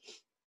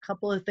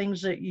couple of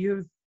things that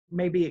you've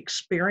maybe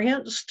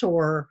experienced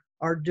or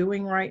are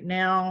doing right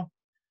now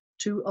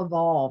to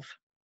evolve.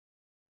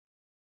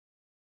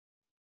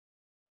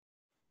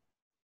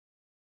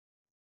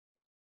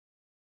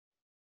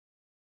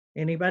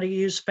 Anybody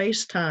use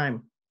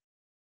FaceTime?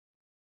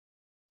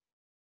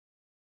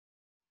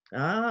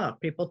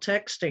 People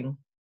texting.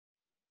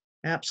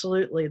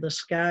 Absolutely, the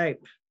Skype.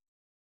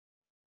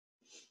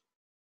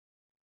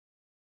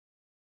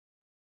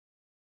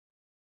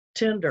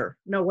 Tinder.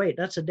 No, wait,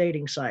 that's a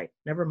dating site.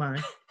 Never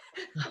mind.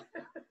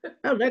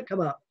 How did that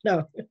come up?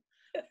 No.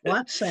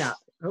 WhatsApp.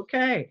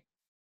 Okay.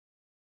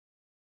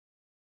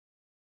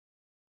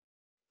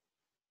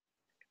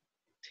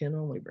 10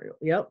 only.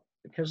 Yep,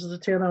 because of the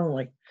 10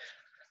 only.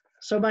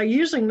 So by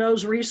using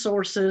those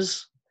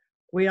resources,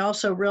 we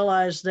also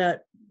realize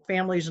that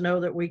families know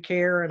that we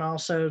care, and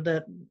also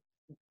that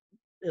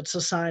it's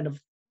a sign of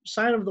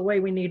the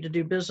way we need to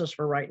do business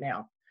for right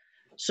now.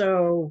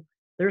 So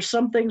there's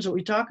some things that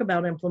we talk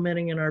about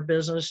implementing in our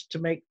business to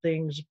make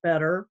things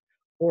better,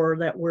 or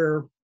that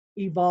we're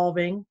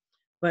evolving,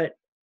 but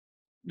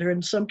there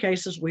in some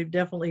cases we've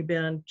definitely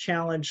been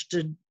challenged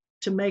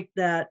to make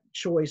that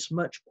choice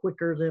much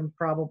quicker than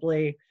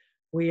probably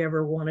we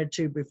ever wanted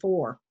to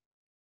before.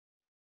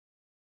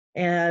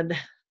 And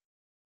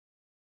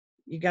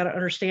you got to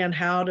understand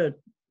how to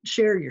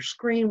share your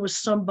screen with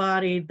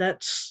somebody.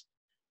 That's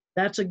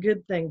a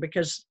good thing,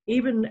 because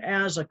even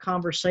as a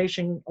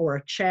conversation or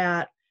a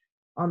chat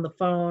on the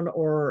phone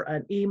or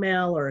an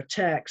email or a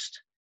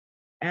text,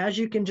 as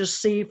you can just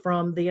see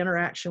from the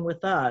interaction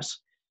with us,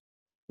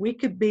 we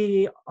could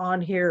be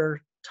on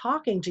here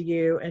talking to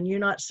you and you're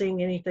not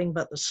seeing anything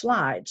but the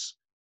slides.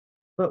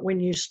 But when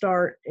you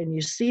start and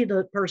you see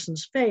the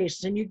person's face,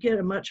 then you get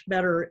a much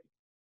better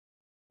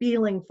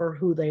feeling for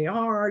who they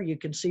are. You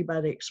can see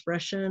by the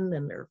expression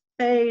in their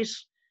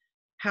face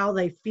how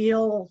they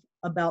feel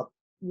about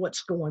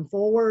what's going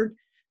forward.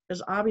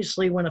 Because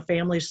obviously when a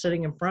family's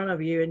sitting in front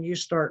of you and you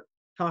start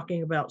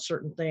talking about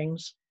certain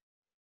things,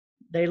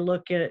 they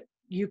look at,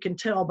 you can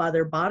tell by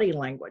their body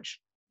language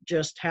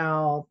just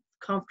how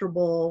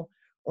comfortable,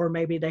 or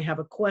maybe they have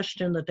a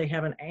question that they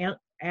haven't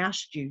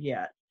asked you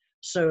yet.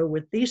 So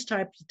with these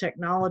types of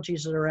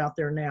technologies that are out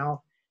there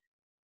now,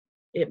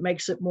 it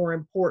makes it more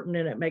important,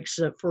 and it makes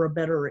it for a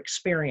better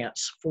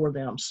experience for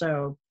them.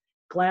 So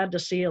glad to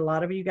see a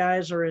lot of you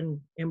guys are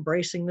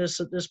embracing this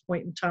at this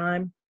point in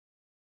time.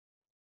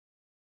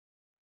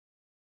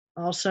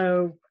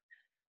 Also,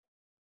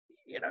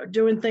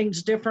 doing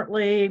things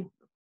differently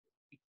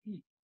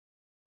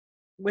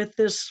with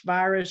this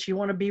virus. You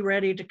want to be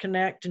ready to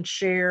connect and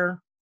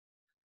share.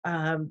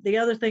 The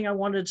other thing I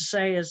wanted to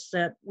say is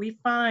that we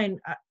find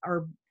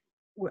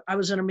I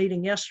was in a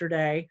meeting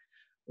yesterday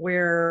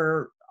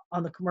where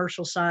on the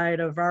commercial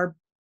side of our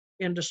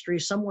industry,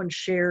 someone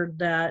shared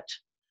that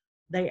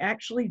they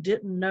actually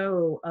didn't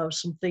know of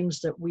some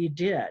things that we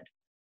did.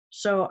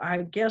 So I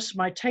guess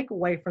my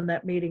takeaway from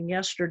that meeting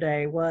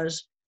yesterday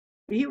was,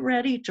 be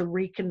ready to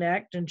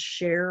reconnect and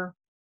share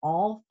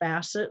all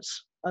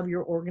facets of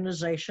your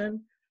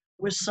organization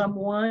with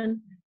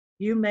someone.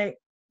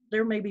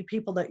 There may be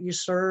people that you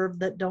serve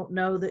that don't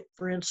know that,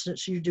 for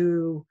instance, you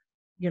do,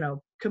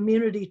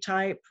 community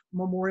type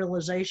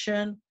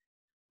memorialization,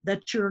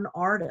 that you're an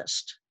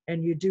artist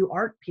and you do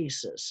art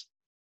pieces,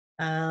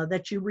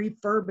 that you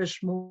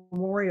refurbish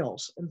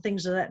memorials and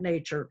things of that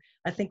nature.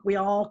 I think we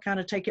all kind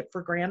of take it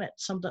for granted,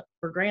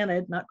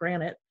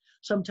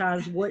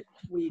 sometimes what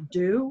we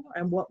do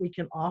and what we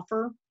can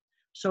offer.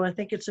 So I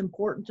think it's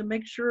important to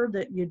make sure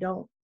that you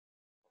don't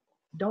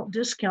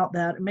discount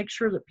that, and make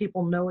sure that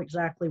people know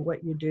exactly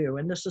what you do.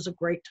 And this is a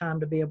great time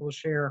to be able to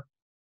share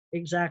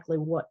exactly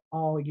what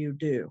all you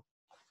do.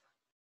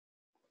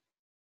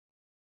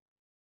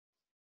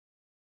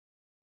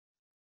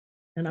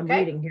 And I'm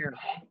reading here.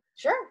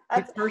 Sure.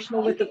 Get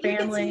personal with the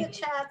family. You can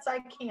see the chats, I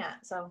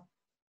can't, so.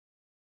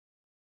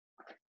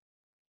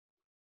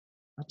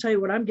 I'll tell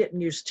you what I'm getting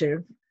used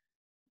to,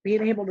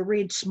 being able to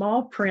read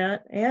small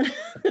print and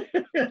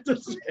at the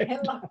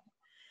same time.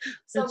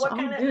 So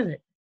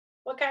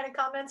what kind of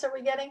comments are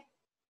we getting?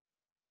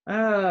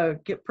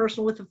 Get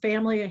personal with the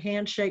family,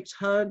 handshakes,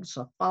 hugs,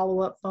 a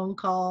follow-up phone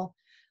call,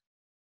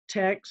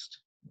 text.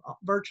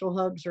 Virtual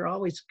hugs are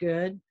always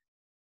good.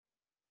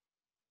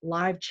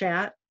 Live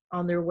chat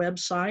on their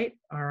website.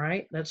 All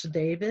right, that's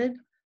David.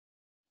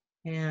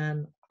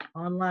 And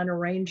online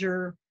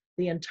arranger,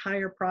 the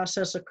entire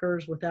process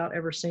occurs without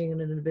ever seeing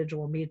an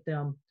individual, meet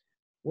them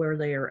where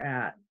they are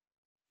at.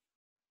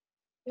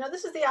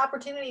 This is the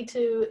opportunity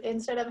to,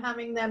 instead of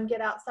having them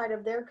get outside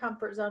of their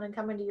comfort zone and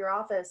come into your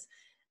office,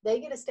 they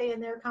get to stay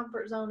in their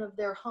comfort zone of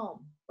their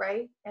home,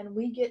 right? And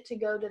we get to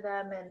go to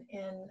them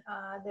in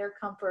their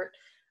comfort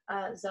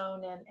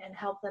zone and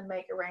help them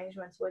make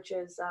arrangements, which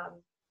is,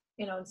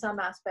 you know, in some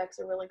aspects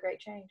a really great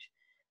change.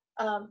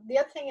 The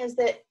other thing is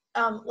that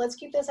let's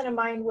keep this in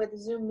mind with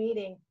Zoom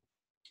meeting.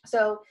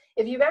 So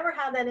if you've ever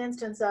had that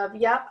instance of,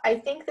 yep, I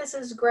think this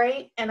is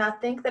great, and I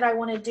think that I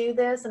want to do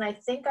this, and I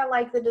think I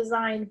like the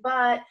design,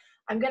 but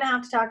I'm going to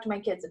have to talk to my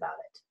kids about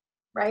it,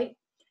 right?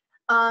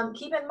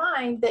 Keep in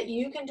mind that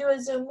you can do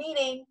a Zoom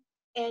meeting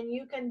and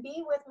you can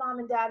be with mom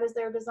and dad as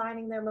they're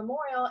designing their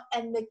memorial,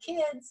 and the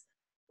kids,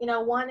 you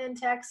know, one in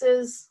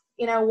Texas,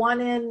 you know,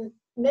 one in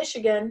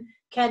Michigan,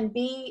 can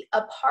be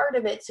a part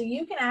of it. So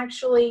you can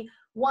actually,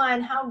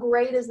 one, how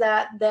great is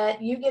that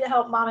you get to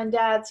help mom and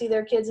dad see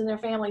their kids and their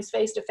families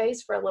face to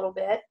face for a little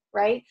bit,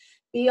 right?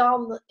 Be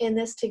all in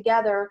this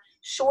together,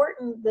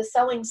 shorten the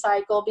selling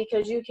cycle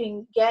because you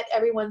can get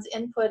everyone's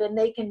input and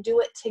they can do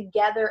it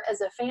together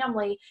as a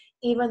family,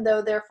 even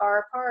though they're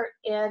far apart.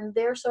 And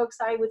they're so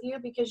excited with you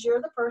because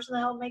you're the person that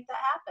helped make that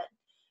happen,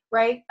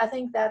 right? I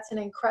think that's an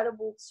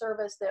incredible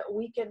service that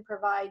we can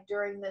provide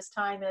during this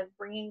time of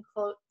bringing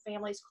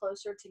families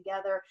closer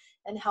together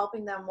and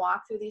helping them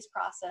walk through these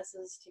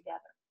processes together.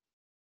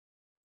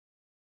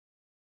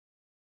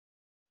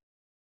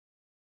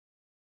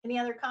 Any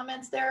other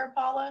comments there,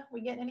 Paula? We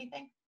getting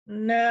anything?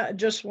 No,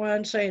 just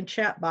one saying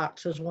chat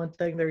box is one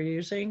thing they're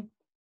using.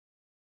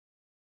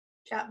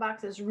 Chat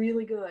box is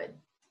really good.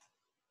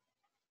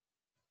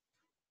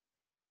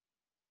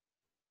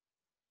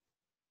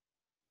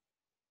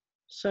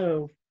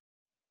 So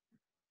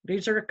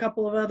these are a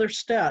couple of other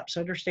steps,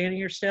 understanding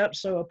your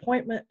steps. So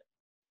appointment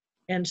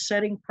and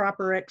setting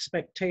proper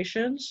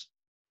expectations.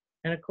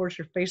 And of course,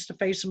 your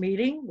face-to-face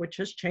meeting, which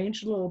has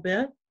changed a little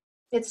bit.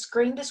 It's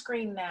screen to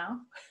screen now.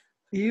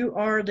 You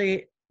are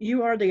the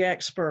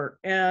expert.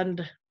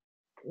 And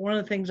one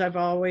of the things I've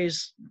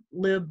always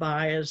lived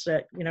by is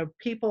that, you know,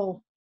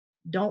 people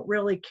don't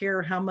really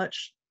care how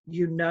much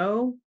you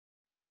know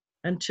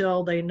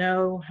until they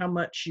know how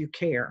much you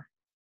care.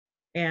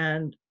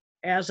 And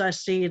as I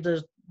see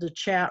the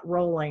chat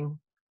rolling,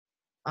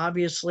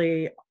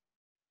 obviously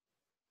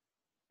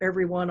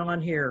everyone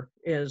on here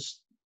is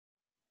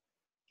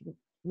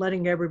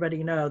letting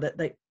everybody know that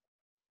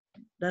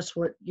that's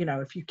what, you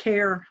know, if you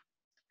care,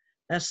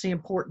 that's the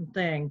important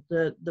thing.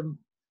 The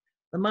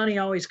money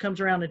always comes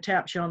around and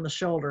taps you on the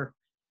shoulder,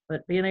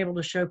 but being able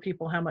to show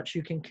people how much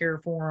you can care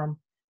for them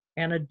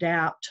and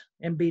adapt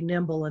and be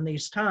nimble in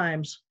these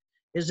times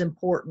is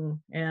important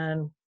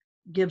and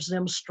gives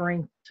them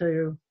strength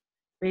to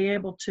be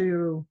able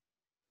to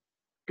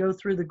go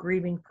through the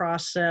grieving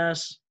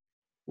process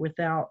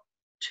without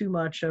too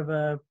much of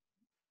a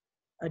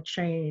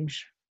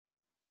change.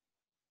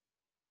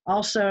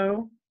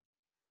 Also,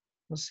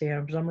 let's see,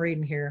 as I'm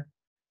reading here.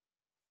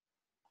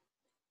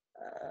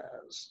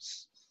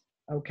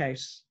 Okay,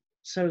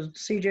 so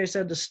CJ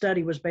said the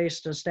study was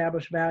based on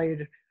established value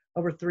to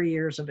over 3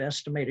 years of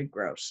estimated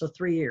growth. So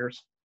 3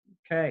 years.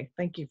 Okay,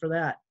 thank you for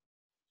that.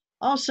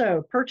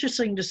 Also,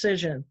 purchasing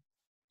decision.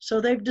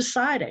 So they've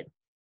decided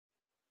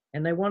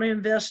and they want to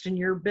invest in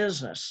your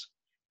business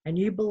and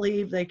you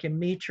believe they can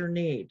meet your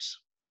needs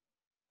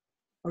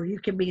or you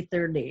can meet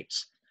their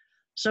needs.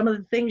 Some of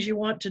the things you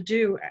want to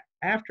do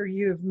after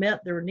you've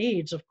met their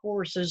needs, of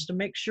course, is to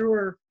make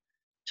sure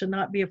to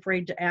not be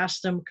afraid to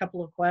ask them a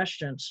couple of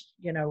questions.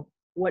 You know,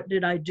 what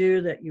did I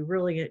do that you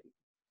really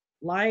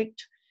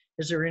liked?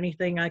 Is there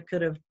anything I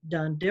could have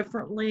done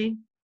differently?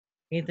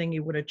 Anything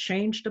you would have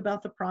changed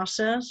about the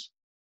process?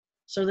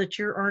 So that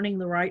you're earning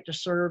the right to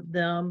serve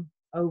them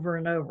over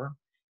and over.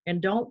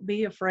 And don't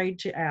be afraid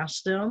to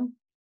ask them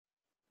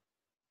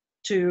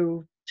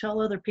to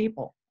tell other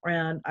people.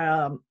 And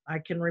I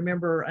can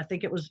remember, I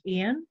think it was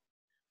Ian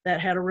that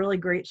had a really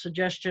great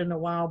suggestion a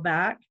while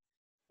back,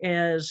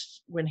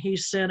 is when he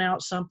sent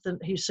out something,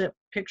 he sent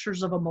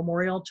pictures of a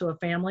memorial to a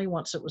family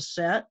once it was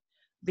set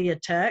via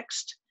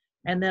text,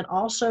 and then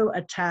also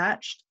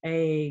attached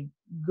a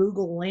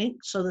Google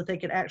link so that they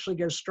could actually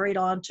go straight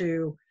on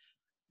to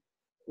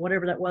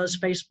whatever that was,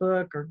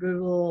 Facebook or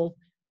Google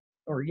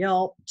or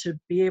Yelp, to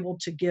be able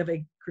to give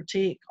a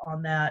critique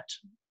on that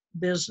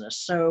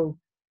business. So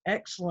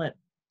excellent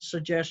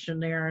suggestion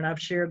there, and I've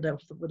shared that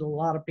with a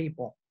lot of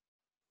people.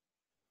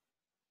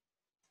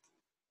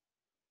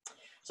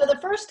 So the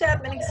first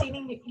step in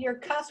exceeding your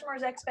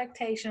customers'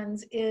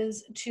 expectations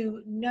is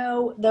to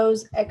know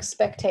those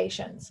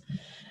expectations.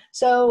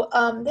 So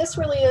this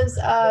really is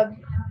how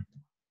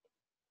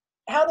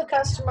the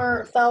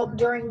customer felt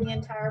during the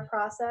entire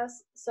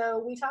process. So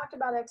we talked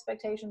about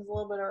expectations a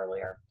little bit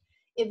earlier.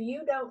 If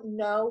you don't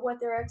know what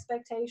their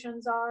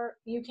expectations are,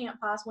 you can't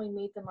possibly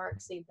meet them or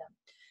exceed them.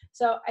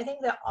 So I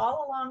think that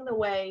all along the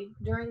way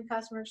during the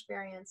customer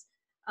experience,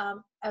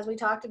 as we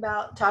talking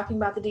about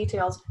the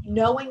details,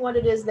 knowing what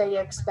it is they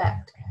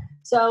expect.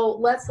 So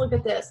let's look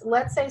at this.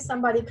 Let's say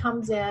somebody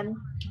comes in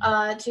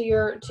to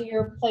your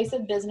place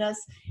of business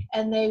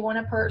and they want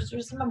to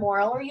purchase a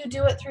memorial, or you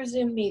do it through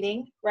Zoom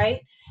meeting, right?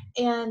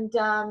 And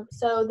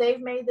so they've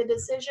made the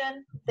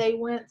decision. they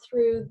went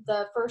through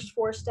the first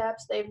 4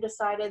 steps. They've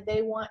decided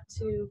they want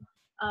to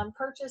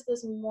purchase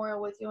this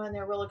memorial with you, and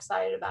they're real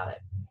excited about it.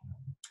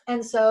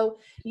 And so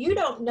you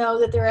don't know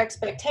that their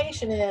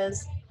expectation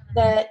is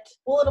that,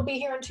 well, it'll be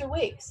here in 2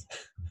 weeks,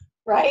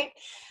 right?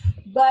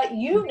 But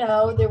you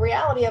know the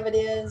reality of it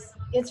is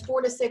it's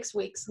 4 to 6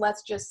 weeks,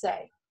 let's just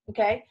say,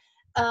 okay?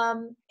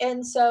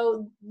 And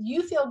so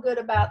you feel good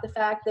about the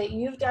fact that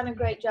you've done a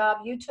great job.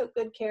 You took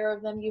good care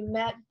of them. You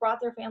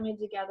brought their family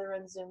together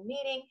in Zoom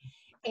meeting,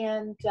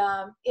 and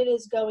it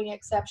is going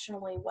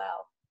exceptionally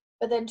well.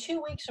 But then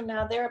 2 weeks from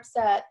now, they're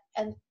upset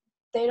and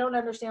they don't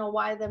understand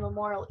why the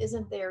memorial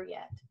isn't there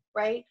yet,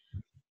 right?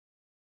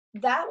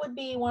 That would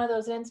be one of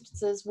those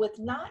instances with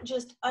not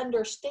just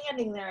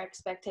understanding their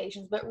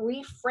expectations, but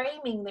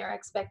reframing their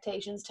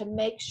expectations to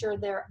make sure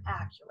they're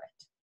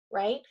accurate,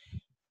 right?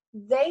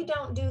 They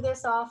don't do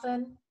this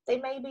often. They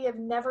maybe have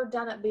never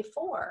done it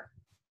before,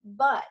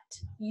 but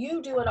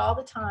you do it all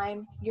the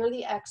time. You're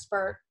the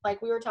expert.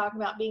 Like we were talking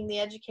about, being the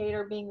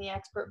educator, being the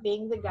expert,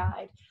 being the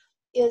guide,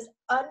 is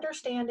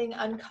understanding,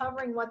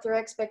 uncovering what their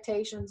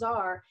expectations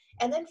are,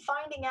 and then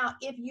finding out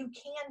if you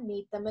can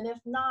meet them. And if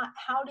not,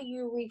 how do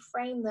you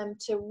reframe them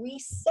to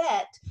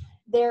reset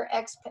their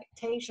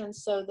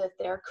expectations so that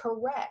they're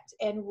correct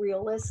and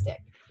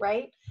realistic,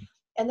 right?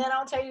 And then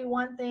I'll tell you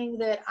one thing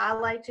that I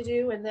like to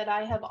do and that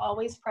I have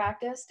always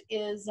practiced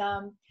is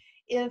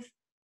if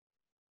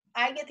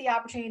I get the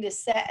opportunity to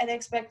set an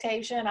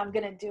expectation, I'm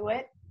going to do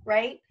it,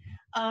 right?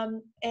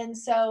 And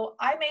so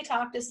I may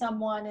talk to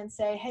someone and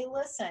say, hey,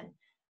 listen,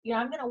 you know,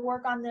 I'm going to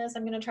work on this.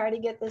 I'm going to try to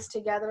get this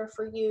together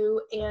for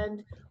you.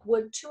 And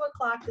would 2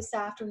 o'clock this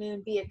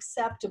afternoon be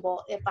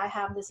acceptable if I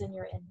have this in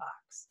your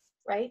inbox,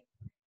 right?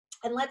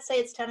 And let's say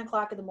it's 10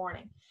 o'clock in the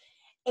morning.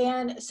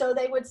 And so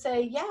they would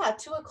say, yeah,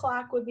 2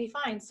 o'clock would be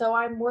fine. So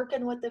I'm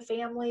working with the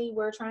family.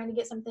 We're trying to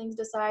get some things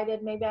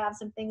decided. Maybe I have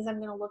some things I'm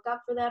going to look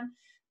up for them.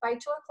 By 2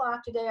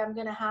 o'clock today, I'm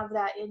going to have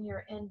that in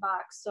your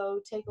inbox. So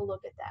take a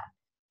look at that.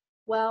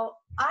 Well,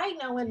 I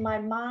know in my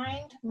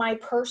mind, my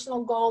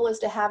personal goal is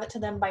to have it to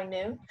them by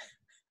noon,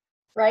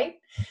 right?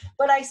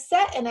 But I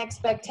set an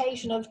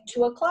expectation of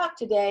 2 o'clock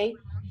today,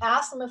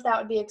 asked them if that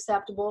would be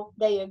acceptable.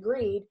 They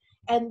agreed.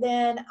 And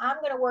then I'm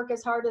going to work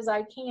as hard as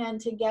I can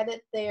to get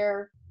it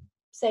there,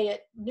 say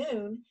at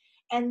noon.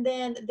 And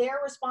then their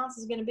response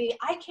is going to be,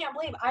 I can't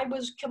believe I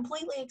was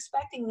completely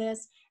expecting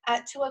this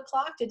at 2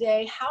 o'clock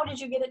today. How did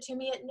you get it to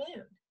me at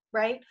noon,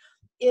 right?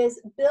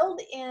 Is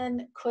build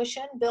in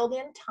cushion, build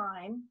in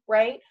time,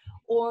 right?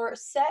 Or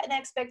set an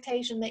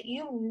expectation that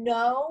you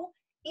know,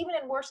 even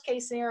in worst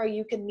case scenario,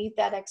 you can meet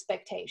that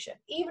expectation.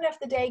 Even if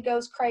the day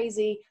goes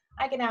crazy,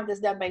 I can have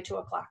this done by 2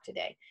 o'clock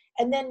today.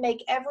 And then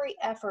make every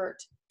effort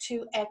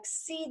to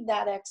exceed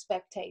that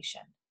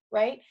expectation,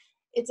 right?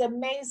 It's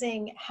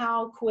amazing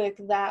how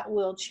quick that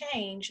will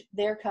change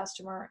their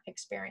customer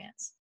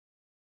experience.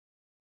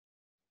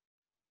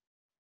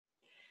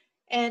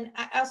 And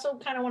I also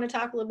kind of want to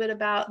talk a little bit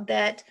about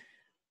that.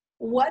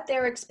 What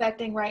they're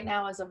expecting right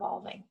now is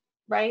evolving,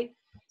 right?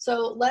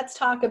 So let's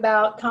talk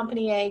about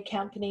company A,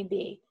 company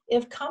B.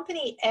 If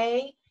company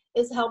A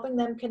is helping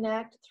them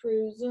connect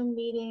through Zoom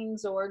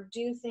meetings or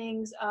do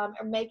things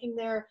or making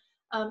their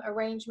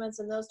arrangements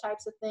and those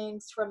types of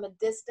things from a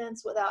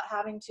distance without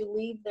having to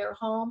leave their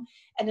home,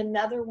 and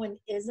another one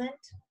isn't,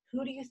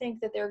 who do you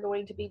think that they're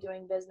going to be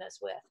doing business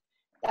with?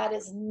 That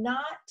is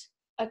not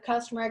a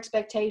customer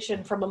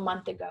expectation from a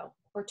month ago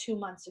or 2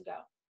 months ago,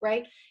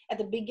 right? At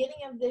the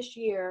beginning of this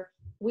year,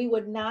 we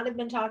would not have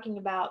been talking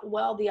about,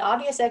 well, the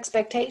obvious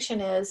expectation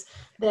is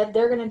that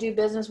they're going to do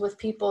business with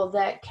people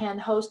that can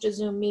host a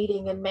Zoom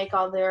meeting and make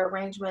all their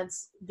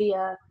arrangements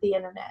via the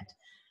internet.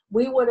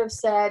 We would have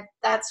said,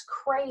 that's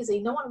crazy.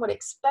 No one would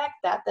expect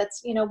that.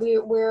 That's, you know,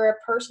 we're a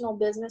personal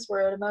business.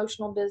 We're an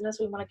emotional business.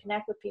 We want to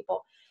connect with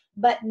people.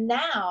 But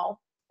now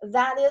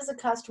that is a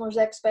customer's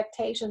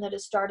expectation that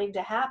is starting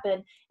to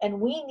happen.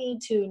 And we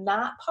need to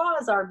not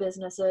pause our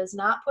businesses,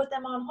 not put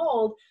them on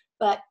hold,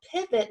 but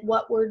pivot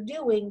what we're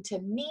doing to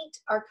meet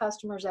our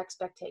customers'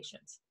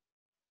 expectations.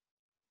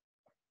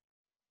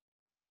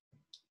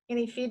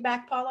 Any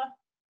feedback, Paula?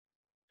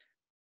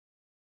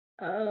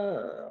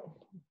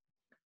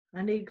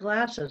 I need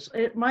glasses.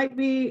 It might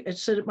be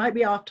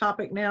off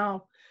topic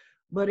now,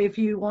 but if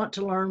you want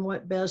to learn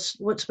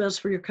what's best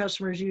for your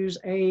customers, use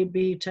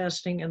A/B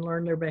testing and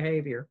learn their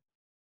behavior.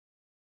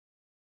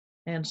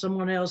 And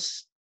someone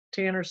else,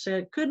 Tanner,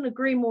 said, couldn't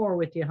agree more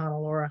with you,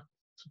 Honnalora.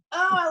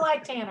 Oh, I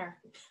like Tanner.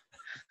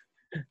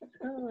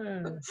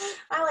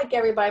 I like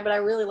everybody, but I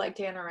really like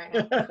Tanner right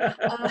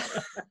now.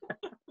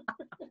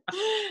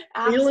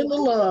 Feeling the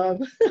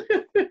love.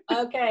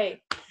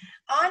 Okay,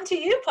 on to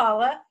you,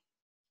 Paula.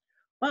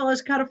 Well,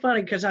 it's kind of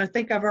funny because I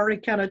think I've already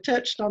kind of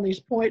touched on these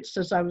points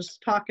as I was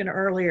talking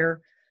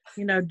earlier.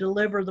 You know,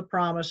 deliver the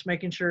promise,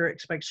 making sure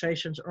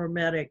expectations are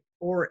met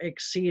or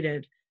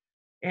exceeded.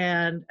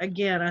 And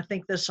again, I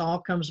think this all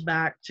comes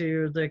back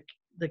to the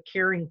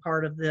caring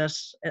part of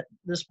this at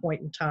this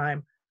point in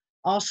time.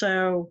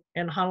 Also,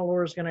 and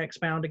Honnalora is going to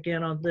expound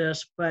again on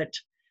this, but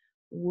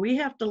we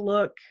have to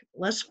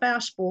let's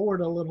fast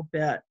forward a little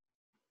bit.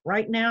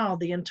 right now,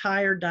 the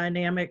entire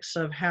dynamics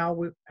of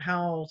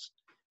how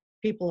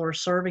people are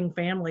serving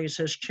families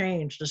has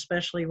changed,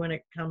 especially when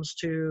it comes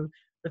to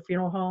the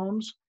funeral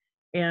homes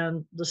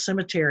and the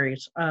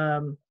cemeteries.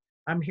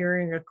 I'm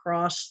hearing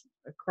across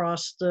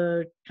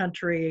the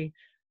country,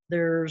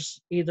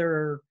 there's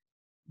either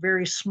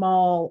very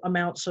small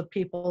amounts of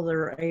people that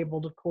are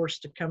able, of course,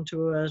 to come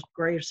to a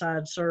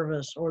graveside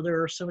service, or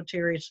there are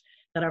cemeteries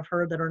that I've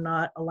heard that are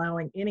not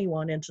allowing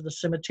anyone into the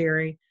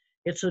cemetery.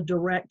 It's a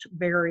direct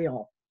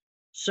burial.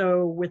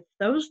 So with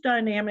those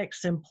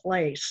dynamics in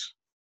place,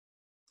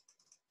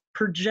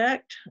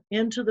 project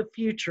into the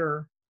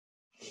future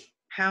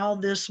how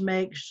this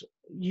makes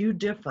you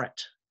different.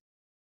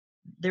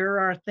 There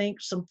are, I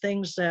think, some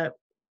things that,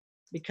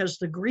 because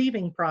the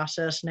grieving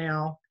process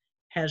now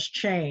has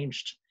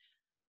changed,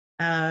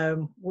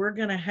 you're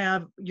going to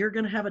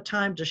have a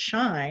time to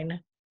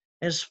shine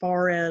as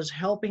far as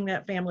helping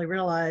that family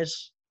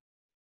realize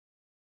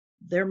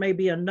there may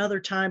be another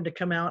time to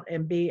come out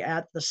and be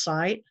at the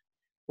site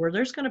where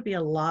there's going to be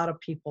a lot of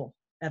people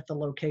at the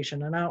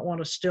location. And I don't want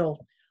to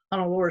steal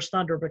Honnolora's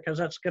thunder because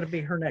that's going to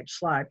be her next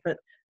slide, but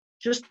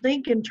just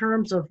think in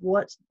terms of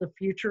what the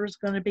future is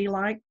going to be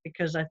like,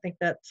 because I think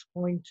that's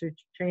going to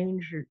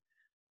change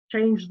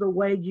the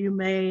way you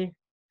may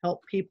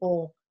help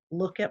people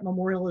look at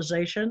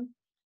memorialization.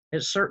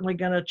 It's certainly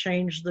going to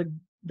change the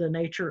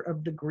nature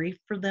of the grief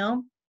for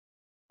them.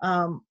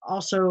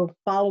 Also,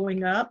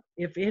 following up,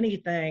 if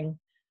anything,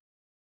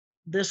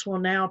 this will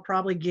now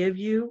probably give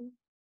you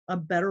a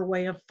better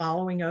way of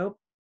following up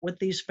with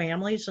these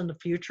families in the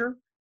future.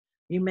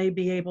 You may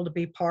be able to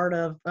be part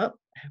of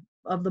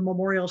the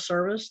memorial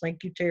service.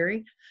 Thank you,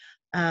 Terry.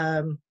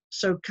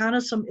 So kind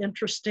of some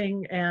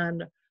interesting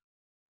and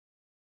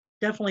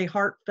definitely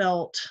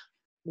heartfelt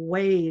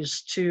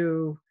ways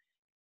to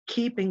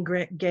keep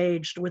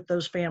engaged with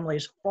those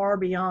families far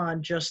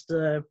beyond just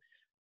the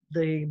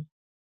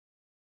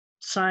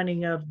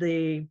signing of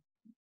the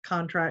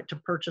contract to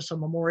purchase a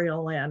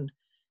memorial and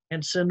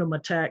send them a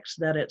text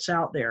that it's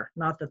out there.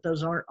 Not that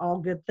those aren't all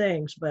good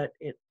things, but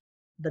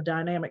the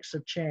dynamics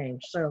have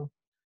changed. So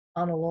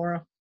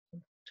Honnalora,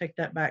 take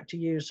that back to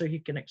you so you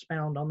can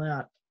expound on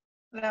that.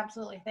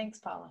 Absolutely. Thanks,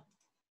 Paula.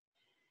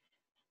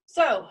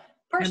 So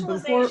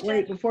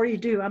personalization. Before you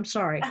do, I'm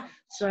sorry.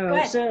 So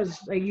it says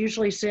they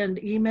usually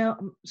send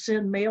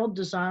mailed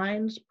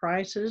designs,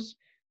 prices.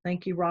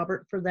 Thank you,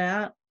 Robert, for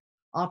that.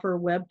 Offer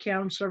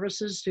webcam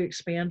services to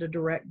expand a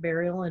direct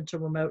burial into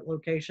remote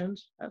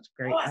locations. That's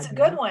great. Oh, that's a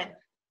good one.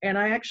 And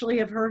I actually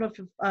have heard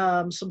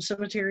of some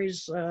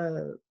cemeteries.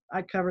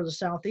 I cover the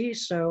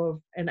Southeast,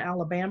 so in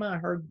Alabama, I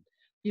heard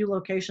a few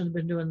locations have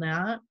been doing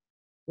that.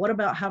 What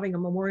about having a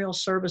memorial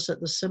service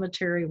at the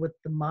cemetery with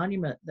the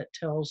monument that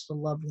tells the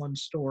loved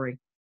one's story?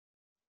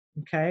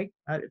 Okay,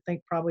 I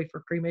think probably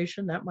for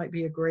cremation, that might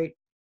be a great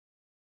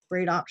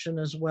option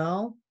as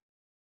well.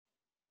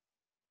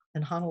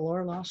 And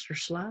Honnalora lost her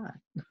slide.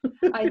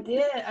 I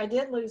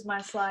did lose my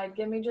slide.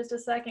 Give me just a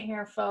second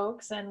here,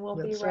 folks, and we'll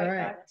be right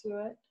back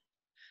to it.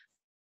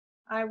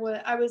 I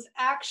was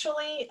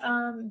actually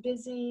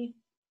busy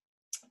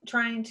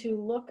trying to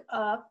look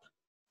up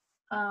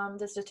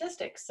the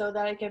statistics so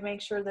that I could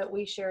make sure that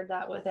we shared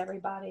that with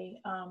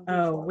everybody.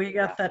 We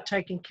got that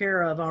taken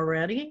care of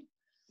already?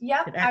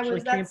 Yep. It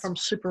actually came from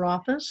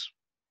SuperOffice?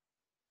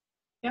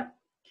 Yep.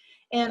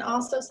 And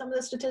also some of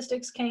the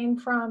statistics came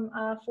from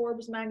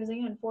Forbes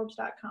magazine and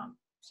Forbes.com.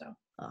 So,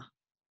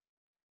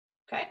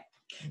 okay.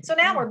 So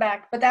now we're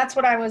back, but that's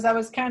what I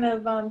was kind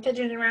of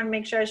fidgeting around to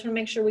make sure. I just want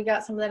to make sure we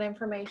got some of that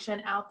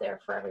information out there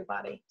for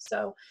everybody.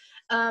 So,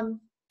 all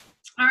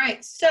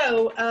right.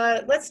 So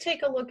let's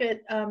take a look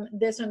at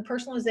this on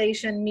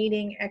personalization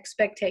meeting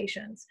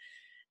expectations.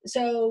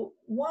 So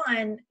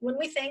one, when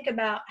we think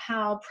about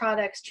how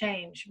products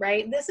change,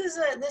 right? This is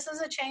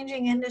a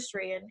changing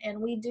industry,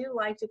 and we do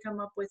like to come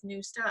up with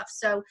new stuff.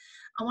 So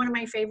one of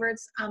my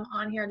favorites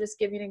on here, I'll just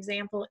give you an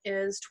example,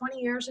 is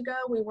 20 years ago,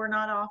 we were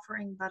not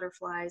offering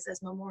butterflies as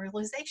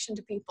memorialization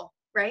to people,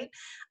 right?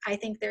 I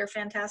think they're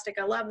fantastic.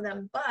 I love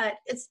them, but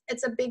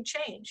it's a big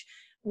change.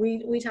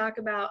 We talk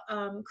about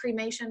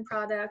cremation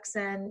products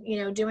and,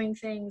 doing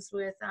things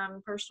with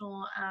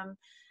personal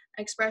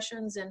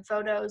expressions and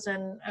photos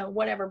and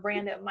whatever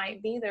brand it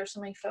might be. There's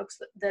so many folks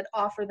that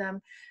offer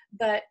them,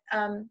 but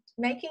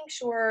making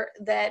sure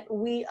that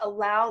we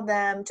allow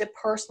them to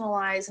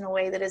personalize in a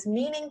way that is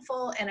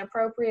meaningful and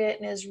appropriate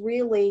and is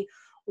really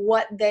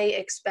what they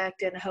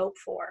expect and hope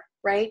for,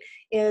 right?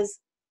 Is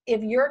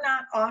if you're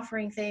not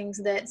offering things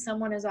that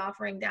someone is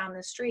offering down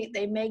the street,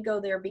 they may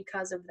go there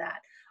because of that.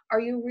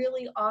 Are you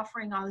really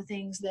offering all the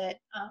things that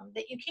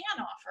that you can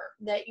offer,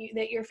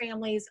 that your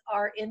families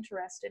are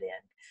interested in?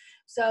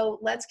 So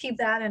let's keep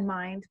that in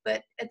mind.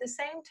 But at the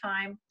same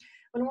time,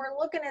 when we're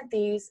looking at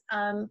these,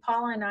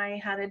 Paula and I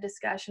had a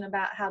discussion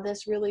about how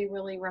this really,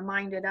 really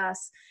reminded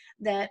us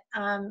that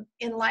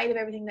in light of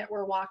everything that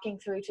we're walking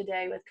through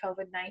today with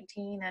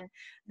COVID-19, and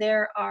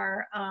there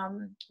are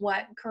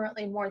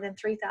currently more than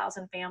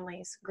 3,000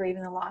 families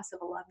grieving the loss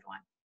of a loved one.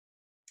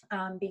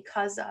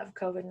 because of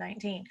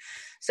COVID-19.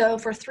 So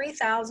for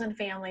 3,000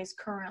 families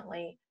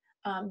currently,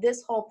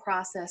 this whole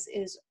process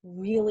is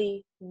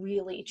really,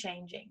 really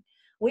changing.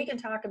 We can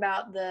talk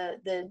about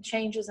the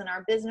changes in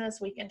our business.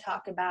 We can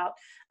talk about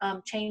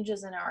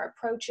changes in our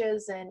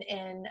approaches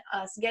and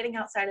us getting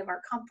outside of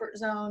our comfort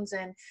zones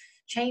and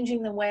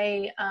changing the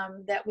way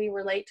that we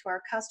relate to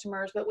our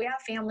customers. But we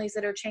have families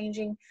that are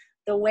changing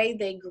the way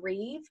they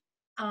grieve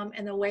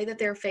and the way that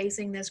they're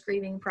facing this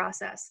grieving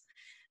process.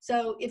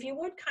 So if you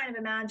would kind of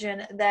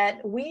imagine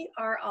that we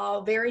are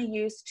all very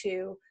used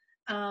to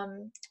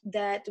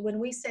that when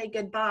we say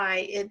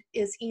goodbye, it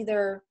is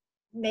either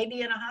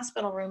maybe in a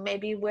hospital room,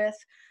 maybe with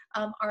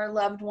our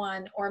loved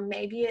one, or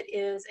maybe it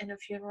is in a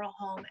funeral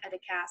home at a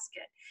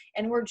casket.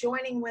 And we're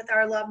joining with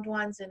our loved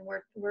ones and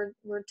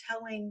we're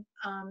telling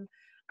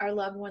our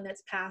loved one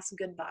that's passed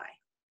goodbye,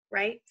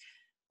 right?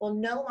 Well,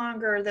 no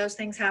longer are those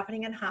things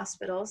happening in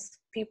hospitals.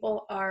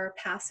 People are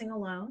passing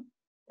alone,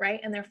 right?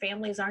 And their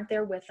families aren't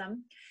there with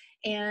them.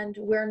 And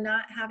we're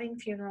not having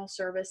funeral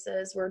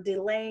services. We're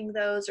delaying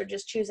those or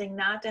just choosing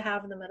not to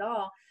have them at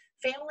all.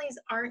 Families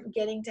aren't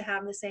getting to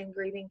have the same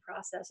grieving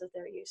process that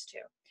they're used to.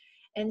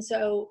 And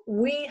so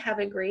we have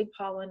agreed,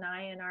 Paula and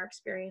I, in our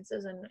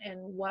experiences and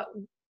what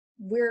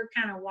we're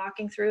kind of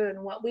walking through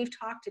and what we've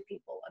talked to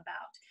people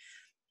about,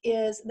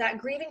 is that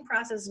grieving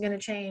process is going to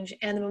change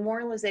and the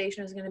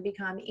memorialization is going to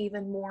become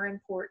even more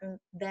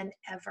important than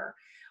ever.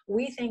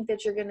 We think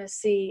that you're going to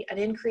see an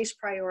increased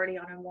priority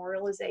on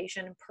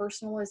memorialization and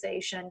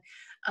personalization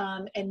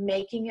and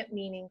making it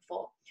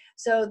meaningful.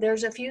 So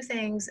there's a few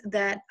things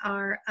that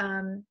are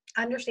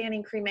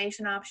understanding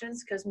cremation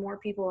options, because more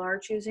people are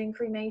choosing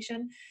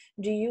cremation.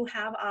 Do you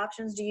have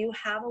options? Do you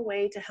have a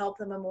way to help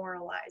them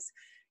memorialize?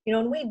 You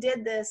know, when we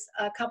did this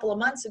a couple of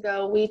months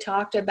ago, we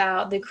talked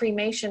about the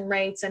cremation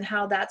rates and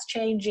how that's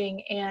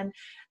changing, and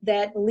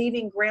that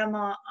leaving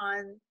grandma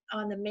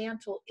on the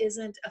mantle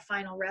isn't a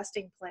final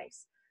resting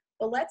place.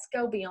 But let's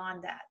go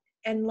beyond that.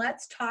 And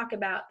let's talk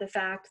about the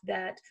fact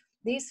that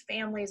these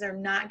families are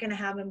not going to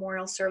have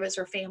memorial service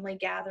or family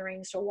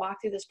gatherings to walk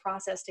through this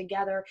process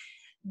together.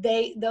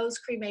 Those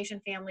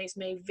cremation families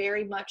may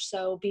very much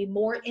so be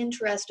more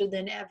interested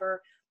than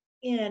ever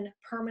in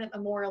permanent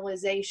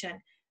memorialization,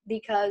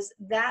 because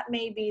that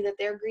may be that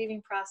their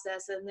grieving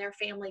process and their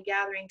family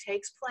gathering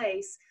takes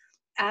place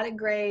at a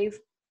grave,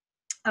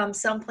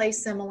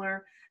 someplace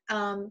similar,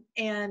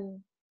 and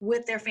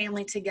with their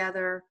family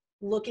together,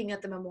 looking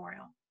at the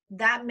memorial.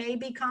 That may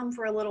become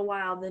for a little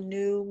while the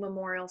new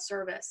memorial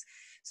service.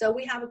 So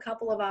we have a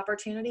couple of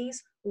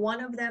opportunities,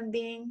 one of them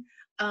being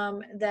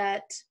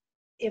that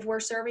if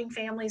we're serving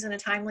families in a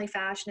timely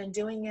fashion and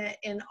doing it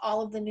in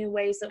all of the new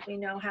ways that we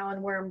know how,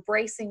 and we're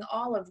embracing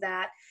all of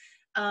that,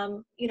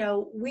 you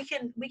know, we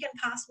can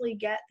possibly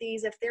get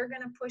these, if they're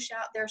going to push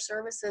out their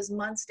services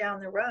months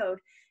down the road,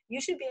 you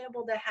should be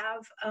able to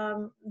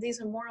have these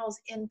memorials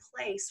in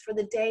place for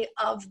the day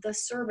of the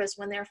service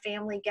when their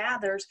family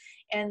gathers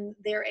and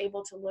they're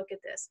able to look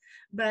at this.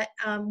 But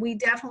we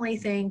definitely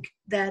think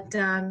that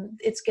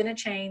it's going to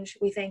change.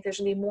 We think there's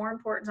going to be more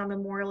importance on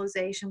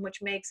memorialization,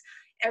 which makes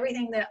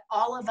everything that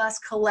all of us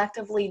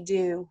collectively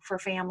do for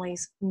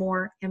families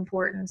more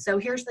important. So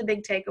here's the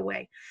big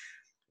takeaway.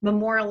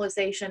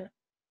 Memorialization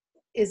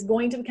is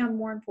going to become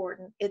more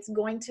important. It's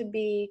going to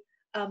be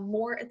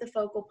more at the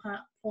focal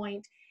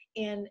point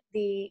in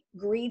the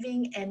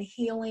grieving and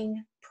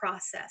healing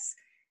process.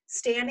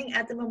 Standing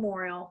at the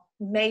memorial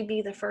may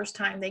be the first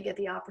time they get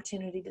the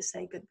opportunity to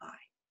say goodbye.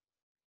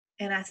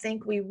 And I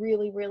think we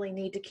really, really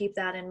need to keep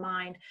that in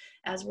mind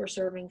as we're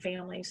serving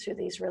families through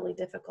these really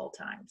difficult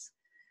times.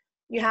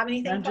 You have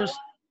anything, Paula?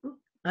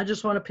 I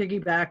just want to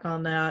piggyback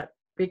on that,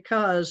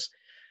 because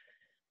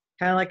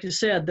kind of like you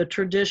said, the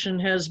tradition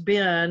has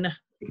been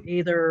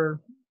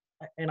either,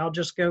 and I'll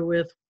just go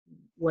with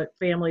what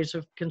families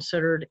have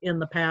considered in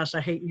the past.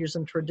 I hate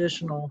using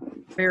traditional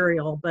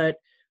burial, but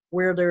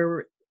where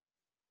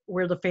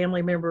the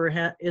family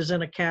member is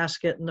in a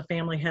casket and the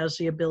family has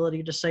the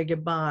ability to say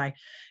goodbye.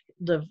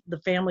 The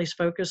family's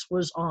focus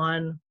was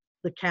on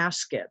the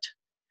casket.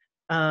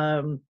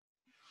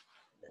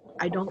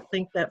 I don't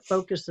think that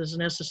focus is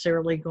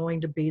necessarily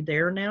going to be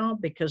there now,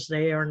 because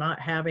they are not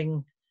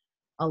having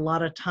a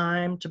lot of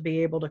time to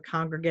be able to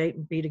congregate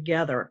and be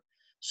together.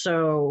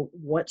 So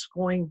what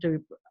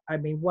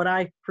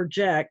I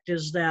project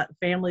is that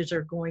families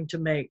are going to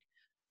make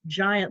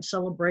giant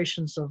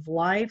celebrations of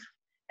life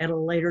at a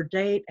later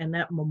date, and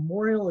that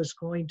memorial is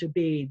going to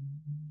be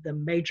the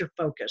major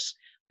focus.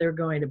 They're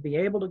going to be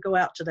able to go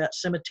out to that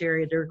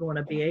cemetery. They're going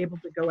to be able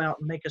to go out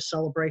and make a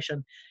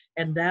celebration,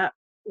 and that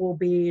will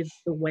be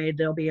the way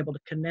they'll be able to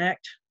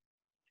connect,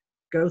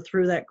 go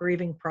through that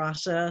grieving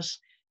process,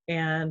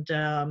 and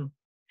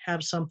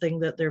have something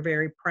that they're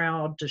very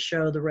proud to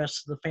show the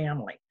rest of the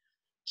family.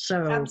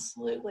 So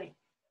absolutely.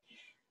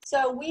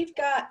 So we've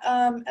got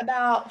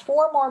about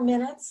 4 more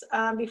minutes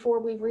before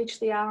we've reached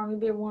the hour,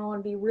 and we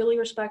want to be really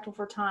respectful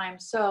for time.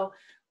 So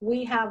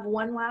we have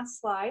one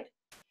last slide.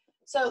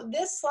 So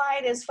this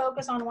slide is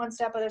focused on one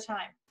step at a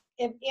time.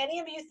 if any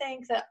of you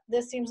think that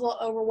this seems a little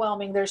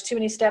overwhelming, there's too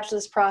many steps to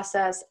this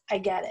process, I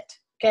get it.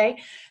 Okay,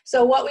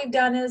 so what we've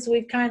done is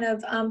we've kind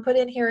of put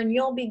in here, and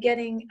you'll be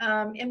getting,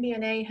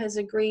 MBNA has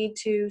agreed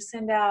to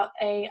send out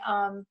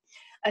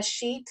a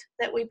sheet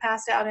that we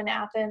passed out in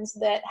Athens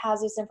that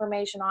has this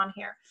information on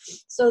here.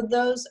 So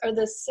those are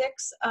the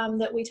 6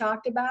 that we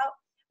talked about.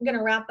 I'm going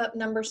to wrap up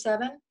number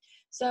 7.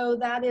 So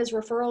that is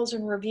referrals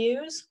and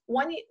reviews.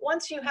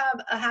 Once you have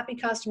a happy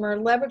customer,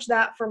 leverage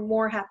that for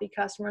more happy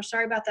customers.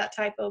 Sorry about that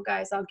typo,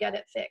 guys. I'll get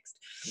it fixed.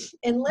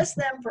 Enlist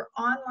them for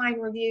online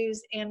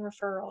reviews and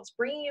referrals,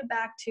 bringing you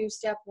back to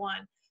step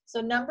 1.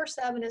 So number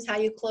 7 is how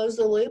you close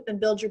the loop and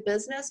build your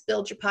business,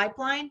 build your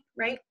pipeline,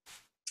 right?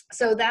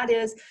 So that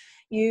is,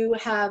 you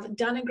have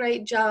done a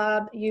great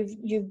job.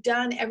 You've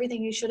done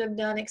everything you should have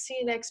done,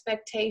 exceeded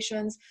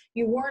expectations.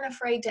 You weren't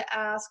afraid to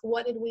ask,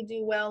 what did we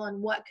do well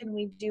and what can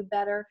we do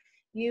better?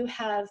 You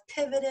have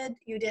pivoted,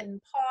 you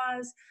didn't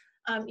pause,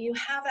 you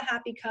have a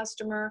happy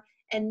customer,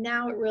 and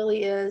now it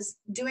really is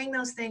doing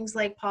those things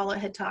like Paula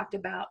had talked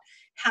about.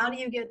 How do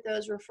you get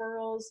those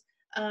referrals?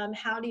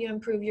 How do you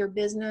improve your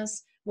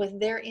business with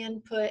their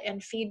input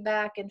and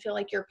feedback and feel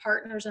like you're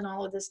partners in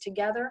all of this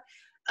together?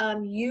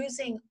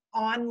 Using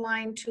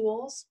online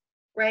tools,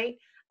 right?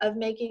 Of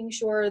making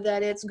sure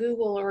that it's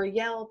Google or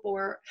Yelp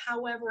or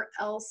however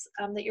else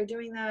that you're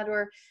doing that,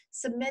 or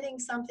submitting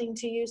something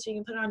to you so you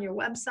can put it on your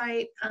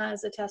website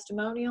as a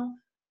testimonial.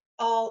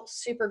 All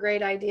super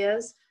great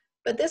ideas.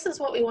 But this is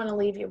what we want to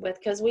leave you with,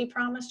 because we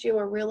promised you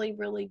a really,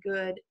 really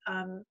good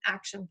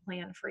action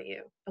plan for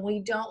you. And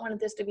we don't want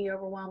this to be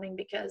overwhelming,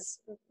 because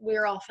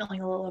we're all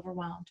feeling a little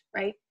overwhelmed,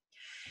 right?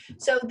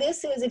 So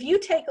this is, if you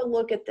take a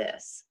look at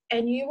this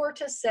and you were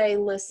to say,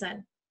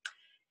 listen,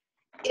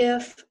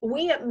 if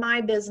we at my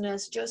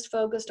business just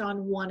focused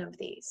on one of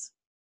these,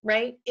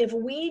 right? If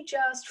we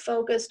just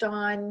focused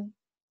on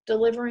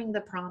delivering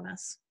the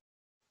promise,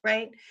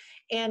 right?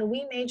 And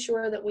we made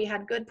sure that we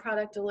had good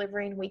product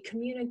delivery and we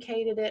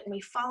communicated it and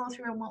we follow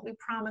through on what we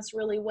promised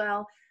really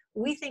well,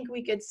 we think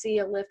we could see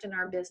a lift in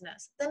our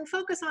business. Then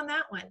focus on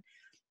that one.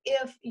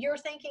 If your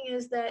thinking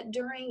is that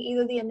during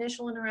either the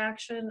initial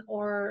interaction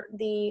or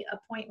the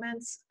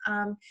appointments,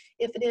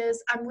 if it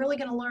is, I'm really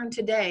going to learn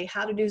today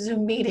how to do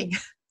Zoom meeting,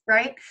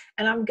 right?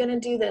 And I'm going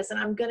to do this, and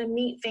I'm going to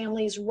meet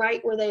families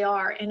right where they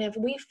are. And if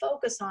we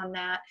focus on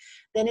that,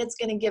 then it's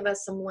going to give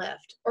us some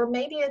lift. Or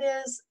maybe it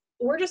is,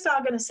 we're just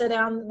all going to sit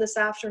down this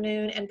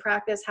afternoon and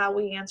practice how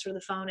we answer the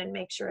phone and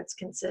make sure it's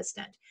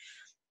consistent.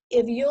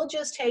 If you'll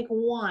just take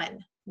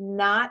one,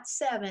 not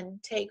 7,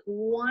 take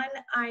one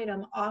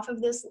item off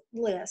of this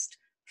list,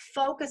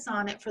 focus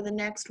on it for the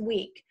next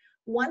week.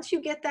 Once you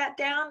get that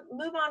down,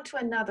 move on to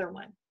another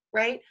one,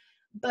 right?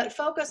 But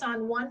focus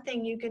on one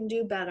thing you can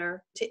do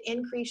better to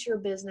increase your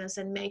business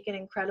and make an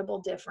incredible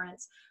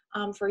difference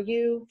for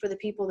you, for the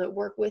people that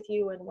work with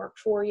you and work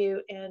for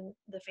you, and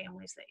the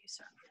families that you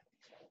serve.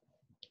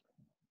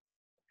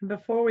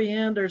 Before we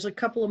end, there's a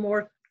couple of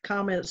more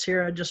comments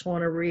here I just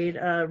want to read.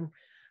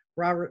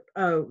 Robert,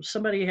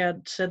 somebody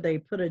had said they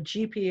put a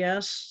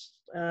GPS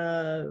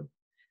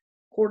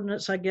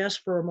coordinates, I guess,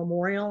 for a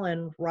memorial,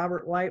 and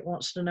Robert White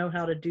wants to know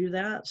how to do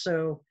that.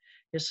 So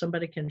if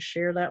somebody can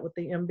share that with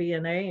the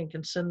MBNA and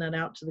can send that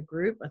out to the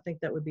group, I think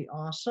that would be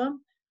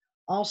awesome.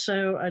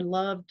 Also, I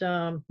loved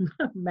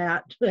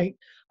Matt. I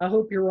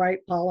hope you're right,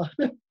 Paula.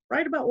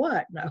 Right about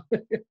what?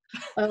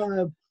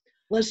 No.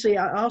 Let's see.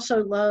 I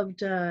also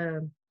loved,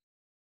 where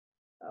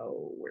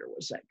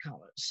was that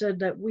comment? Said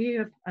that we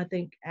have, I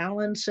think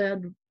Alan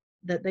said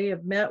that they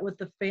have met with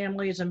the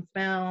families and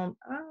found,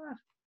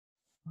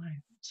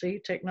 see,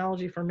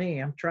 technology for me.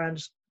 I'm trying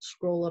to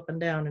scroll up and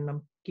down and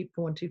I'm keep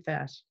going too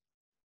fast.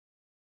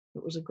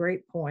 It was a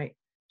great point.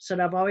 Said,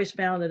 I've always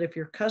found that if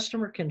your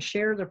customer can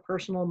share their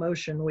personal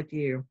emotion with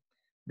you,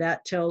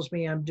 that tells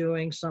me I'm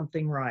doing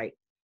something right.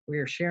 We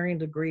are sharing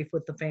the grief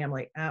with the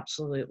family.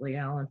 Absolutely,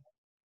 Alan.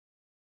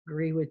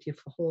 Agree with you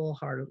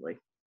wholeheartedly.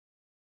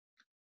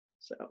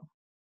 So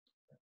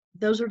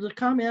those are the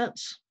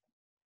comments.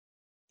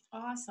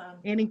 Awesome.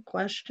 Any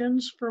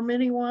questions from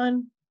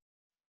anyone?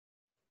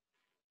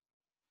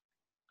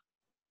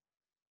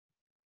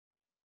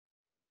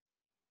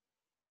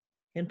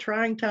 In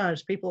trying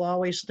times, people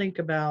always think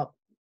about,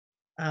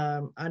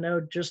 I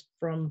know just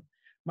from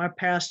my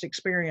past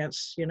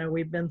experience, you know,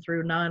 we've been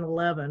through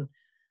 9/11.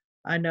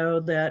 I know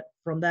that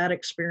from that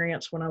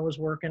experience when I was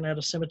working at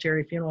a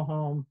cemetery funeral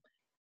home,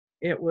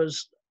 it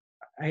was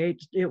a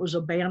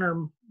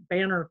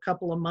banner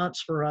couple of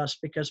months for us,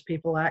 because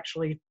people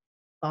actually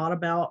thought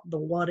about the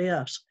what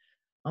ifs.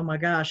 Oh my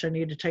gosh, I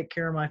need to take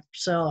care of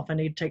myself. I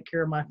need to take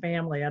care of my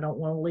family. I don't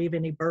want to leave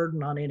any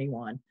burden on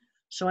anyone.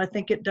 So I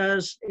think it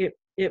does,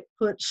 it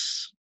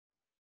puts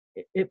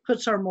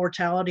our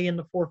mortality in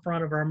the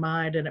forefront of our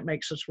mind, and it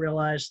makes us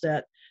realize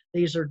that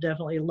these are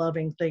definitely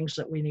loving things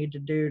that we need to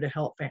do to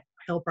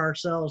help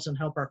ourselves and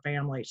help our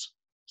families.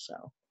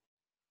 So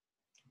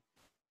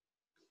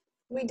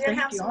we did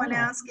have someone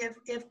ask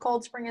if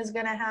Coldspring is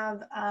going to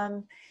have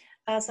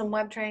some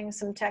web training,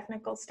 some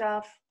technical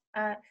stuff.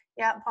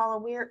 Yeah, Paula,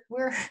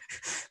 we're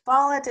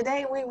Paula,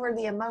 today we were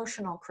the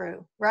emotional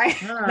crew, right?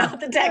 Ah, Not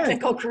the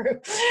technical crew.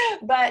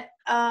 But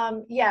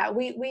yeah,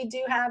 we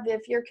do have,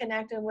 if you're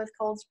connected with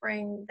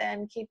Coldspring,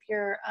 then keep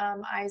your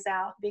eyes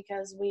out,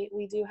 because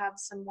we do have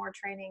some more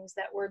trainings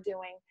that we're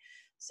doing.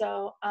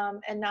 So,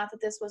 and not that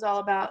this was all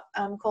about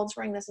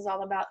Coldspring, this is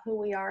all about who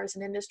we are as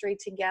an industry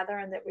together,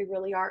 and that we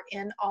really are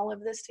in all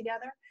of this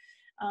together.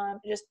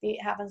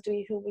 It happens to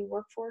be who we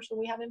work for, so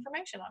we have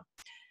information on.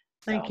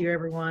 Thank you,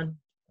 everyone.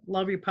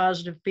 Love your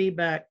positive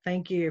feedback.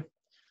 Thank you.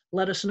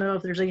 Let us know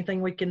if there's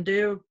anything we can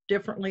do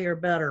differently or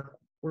better.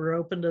 We're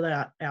open to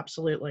that.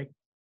 Absolutely.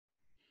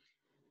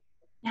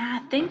 Yeah,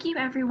 thank you,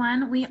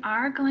 everyone. We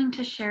are going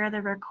to share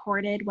the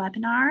recorded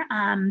webinar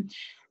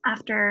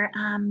after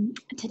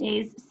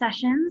today's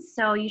sessions.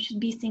 So you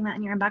should be seeing that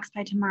in your inbox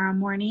by tomorrow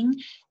morning.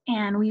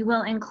 And we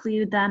will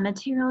include the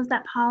materials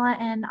that Paula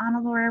and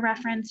Honnalora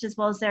referenced, as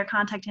well as their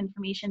contact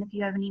information if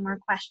you have any more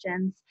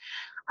questions.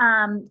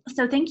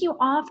 So thank you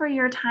all for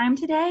your time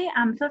today.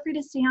 Feel free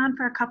to stay on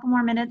for a couple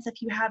more minutes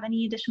if you have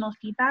any additional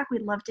feedback.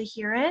 We'd love to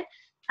hear it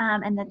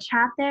in the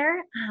chat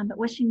there. But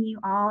wishing you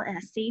all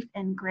a safe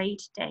and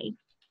great day.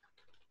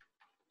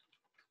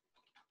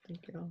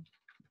 Thank you.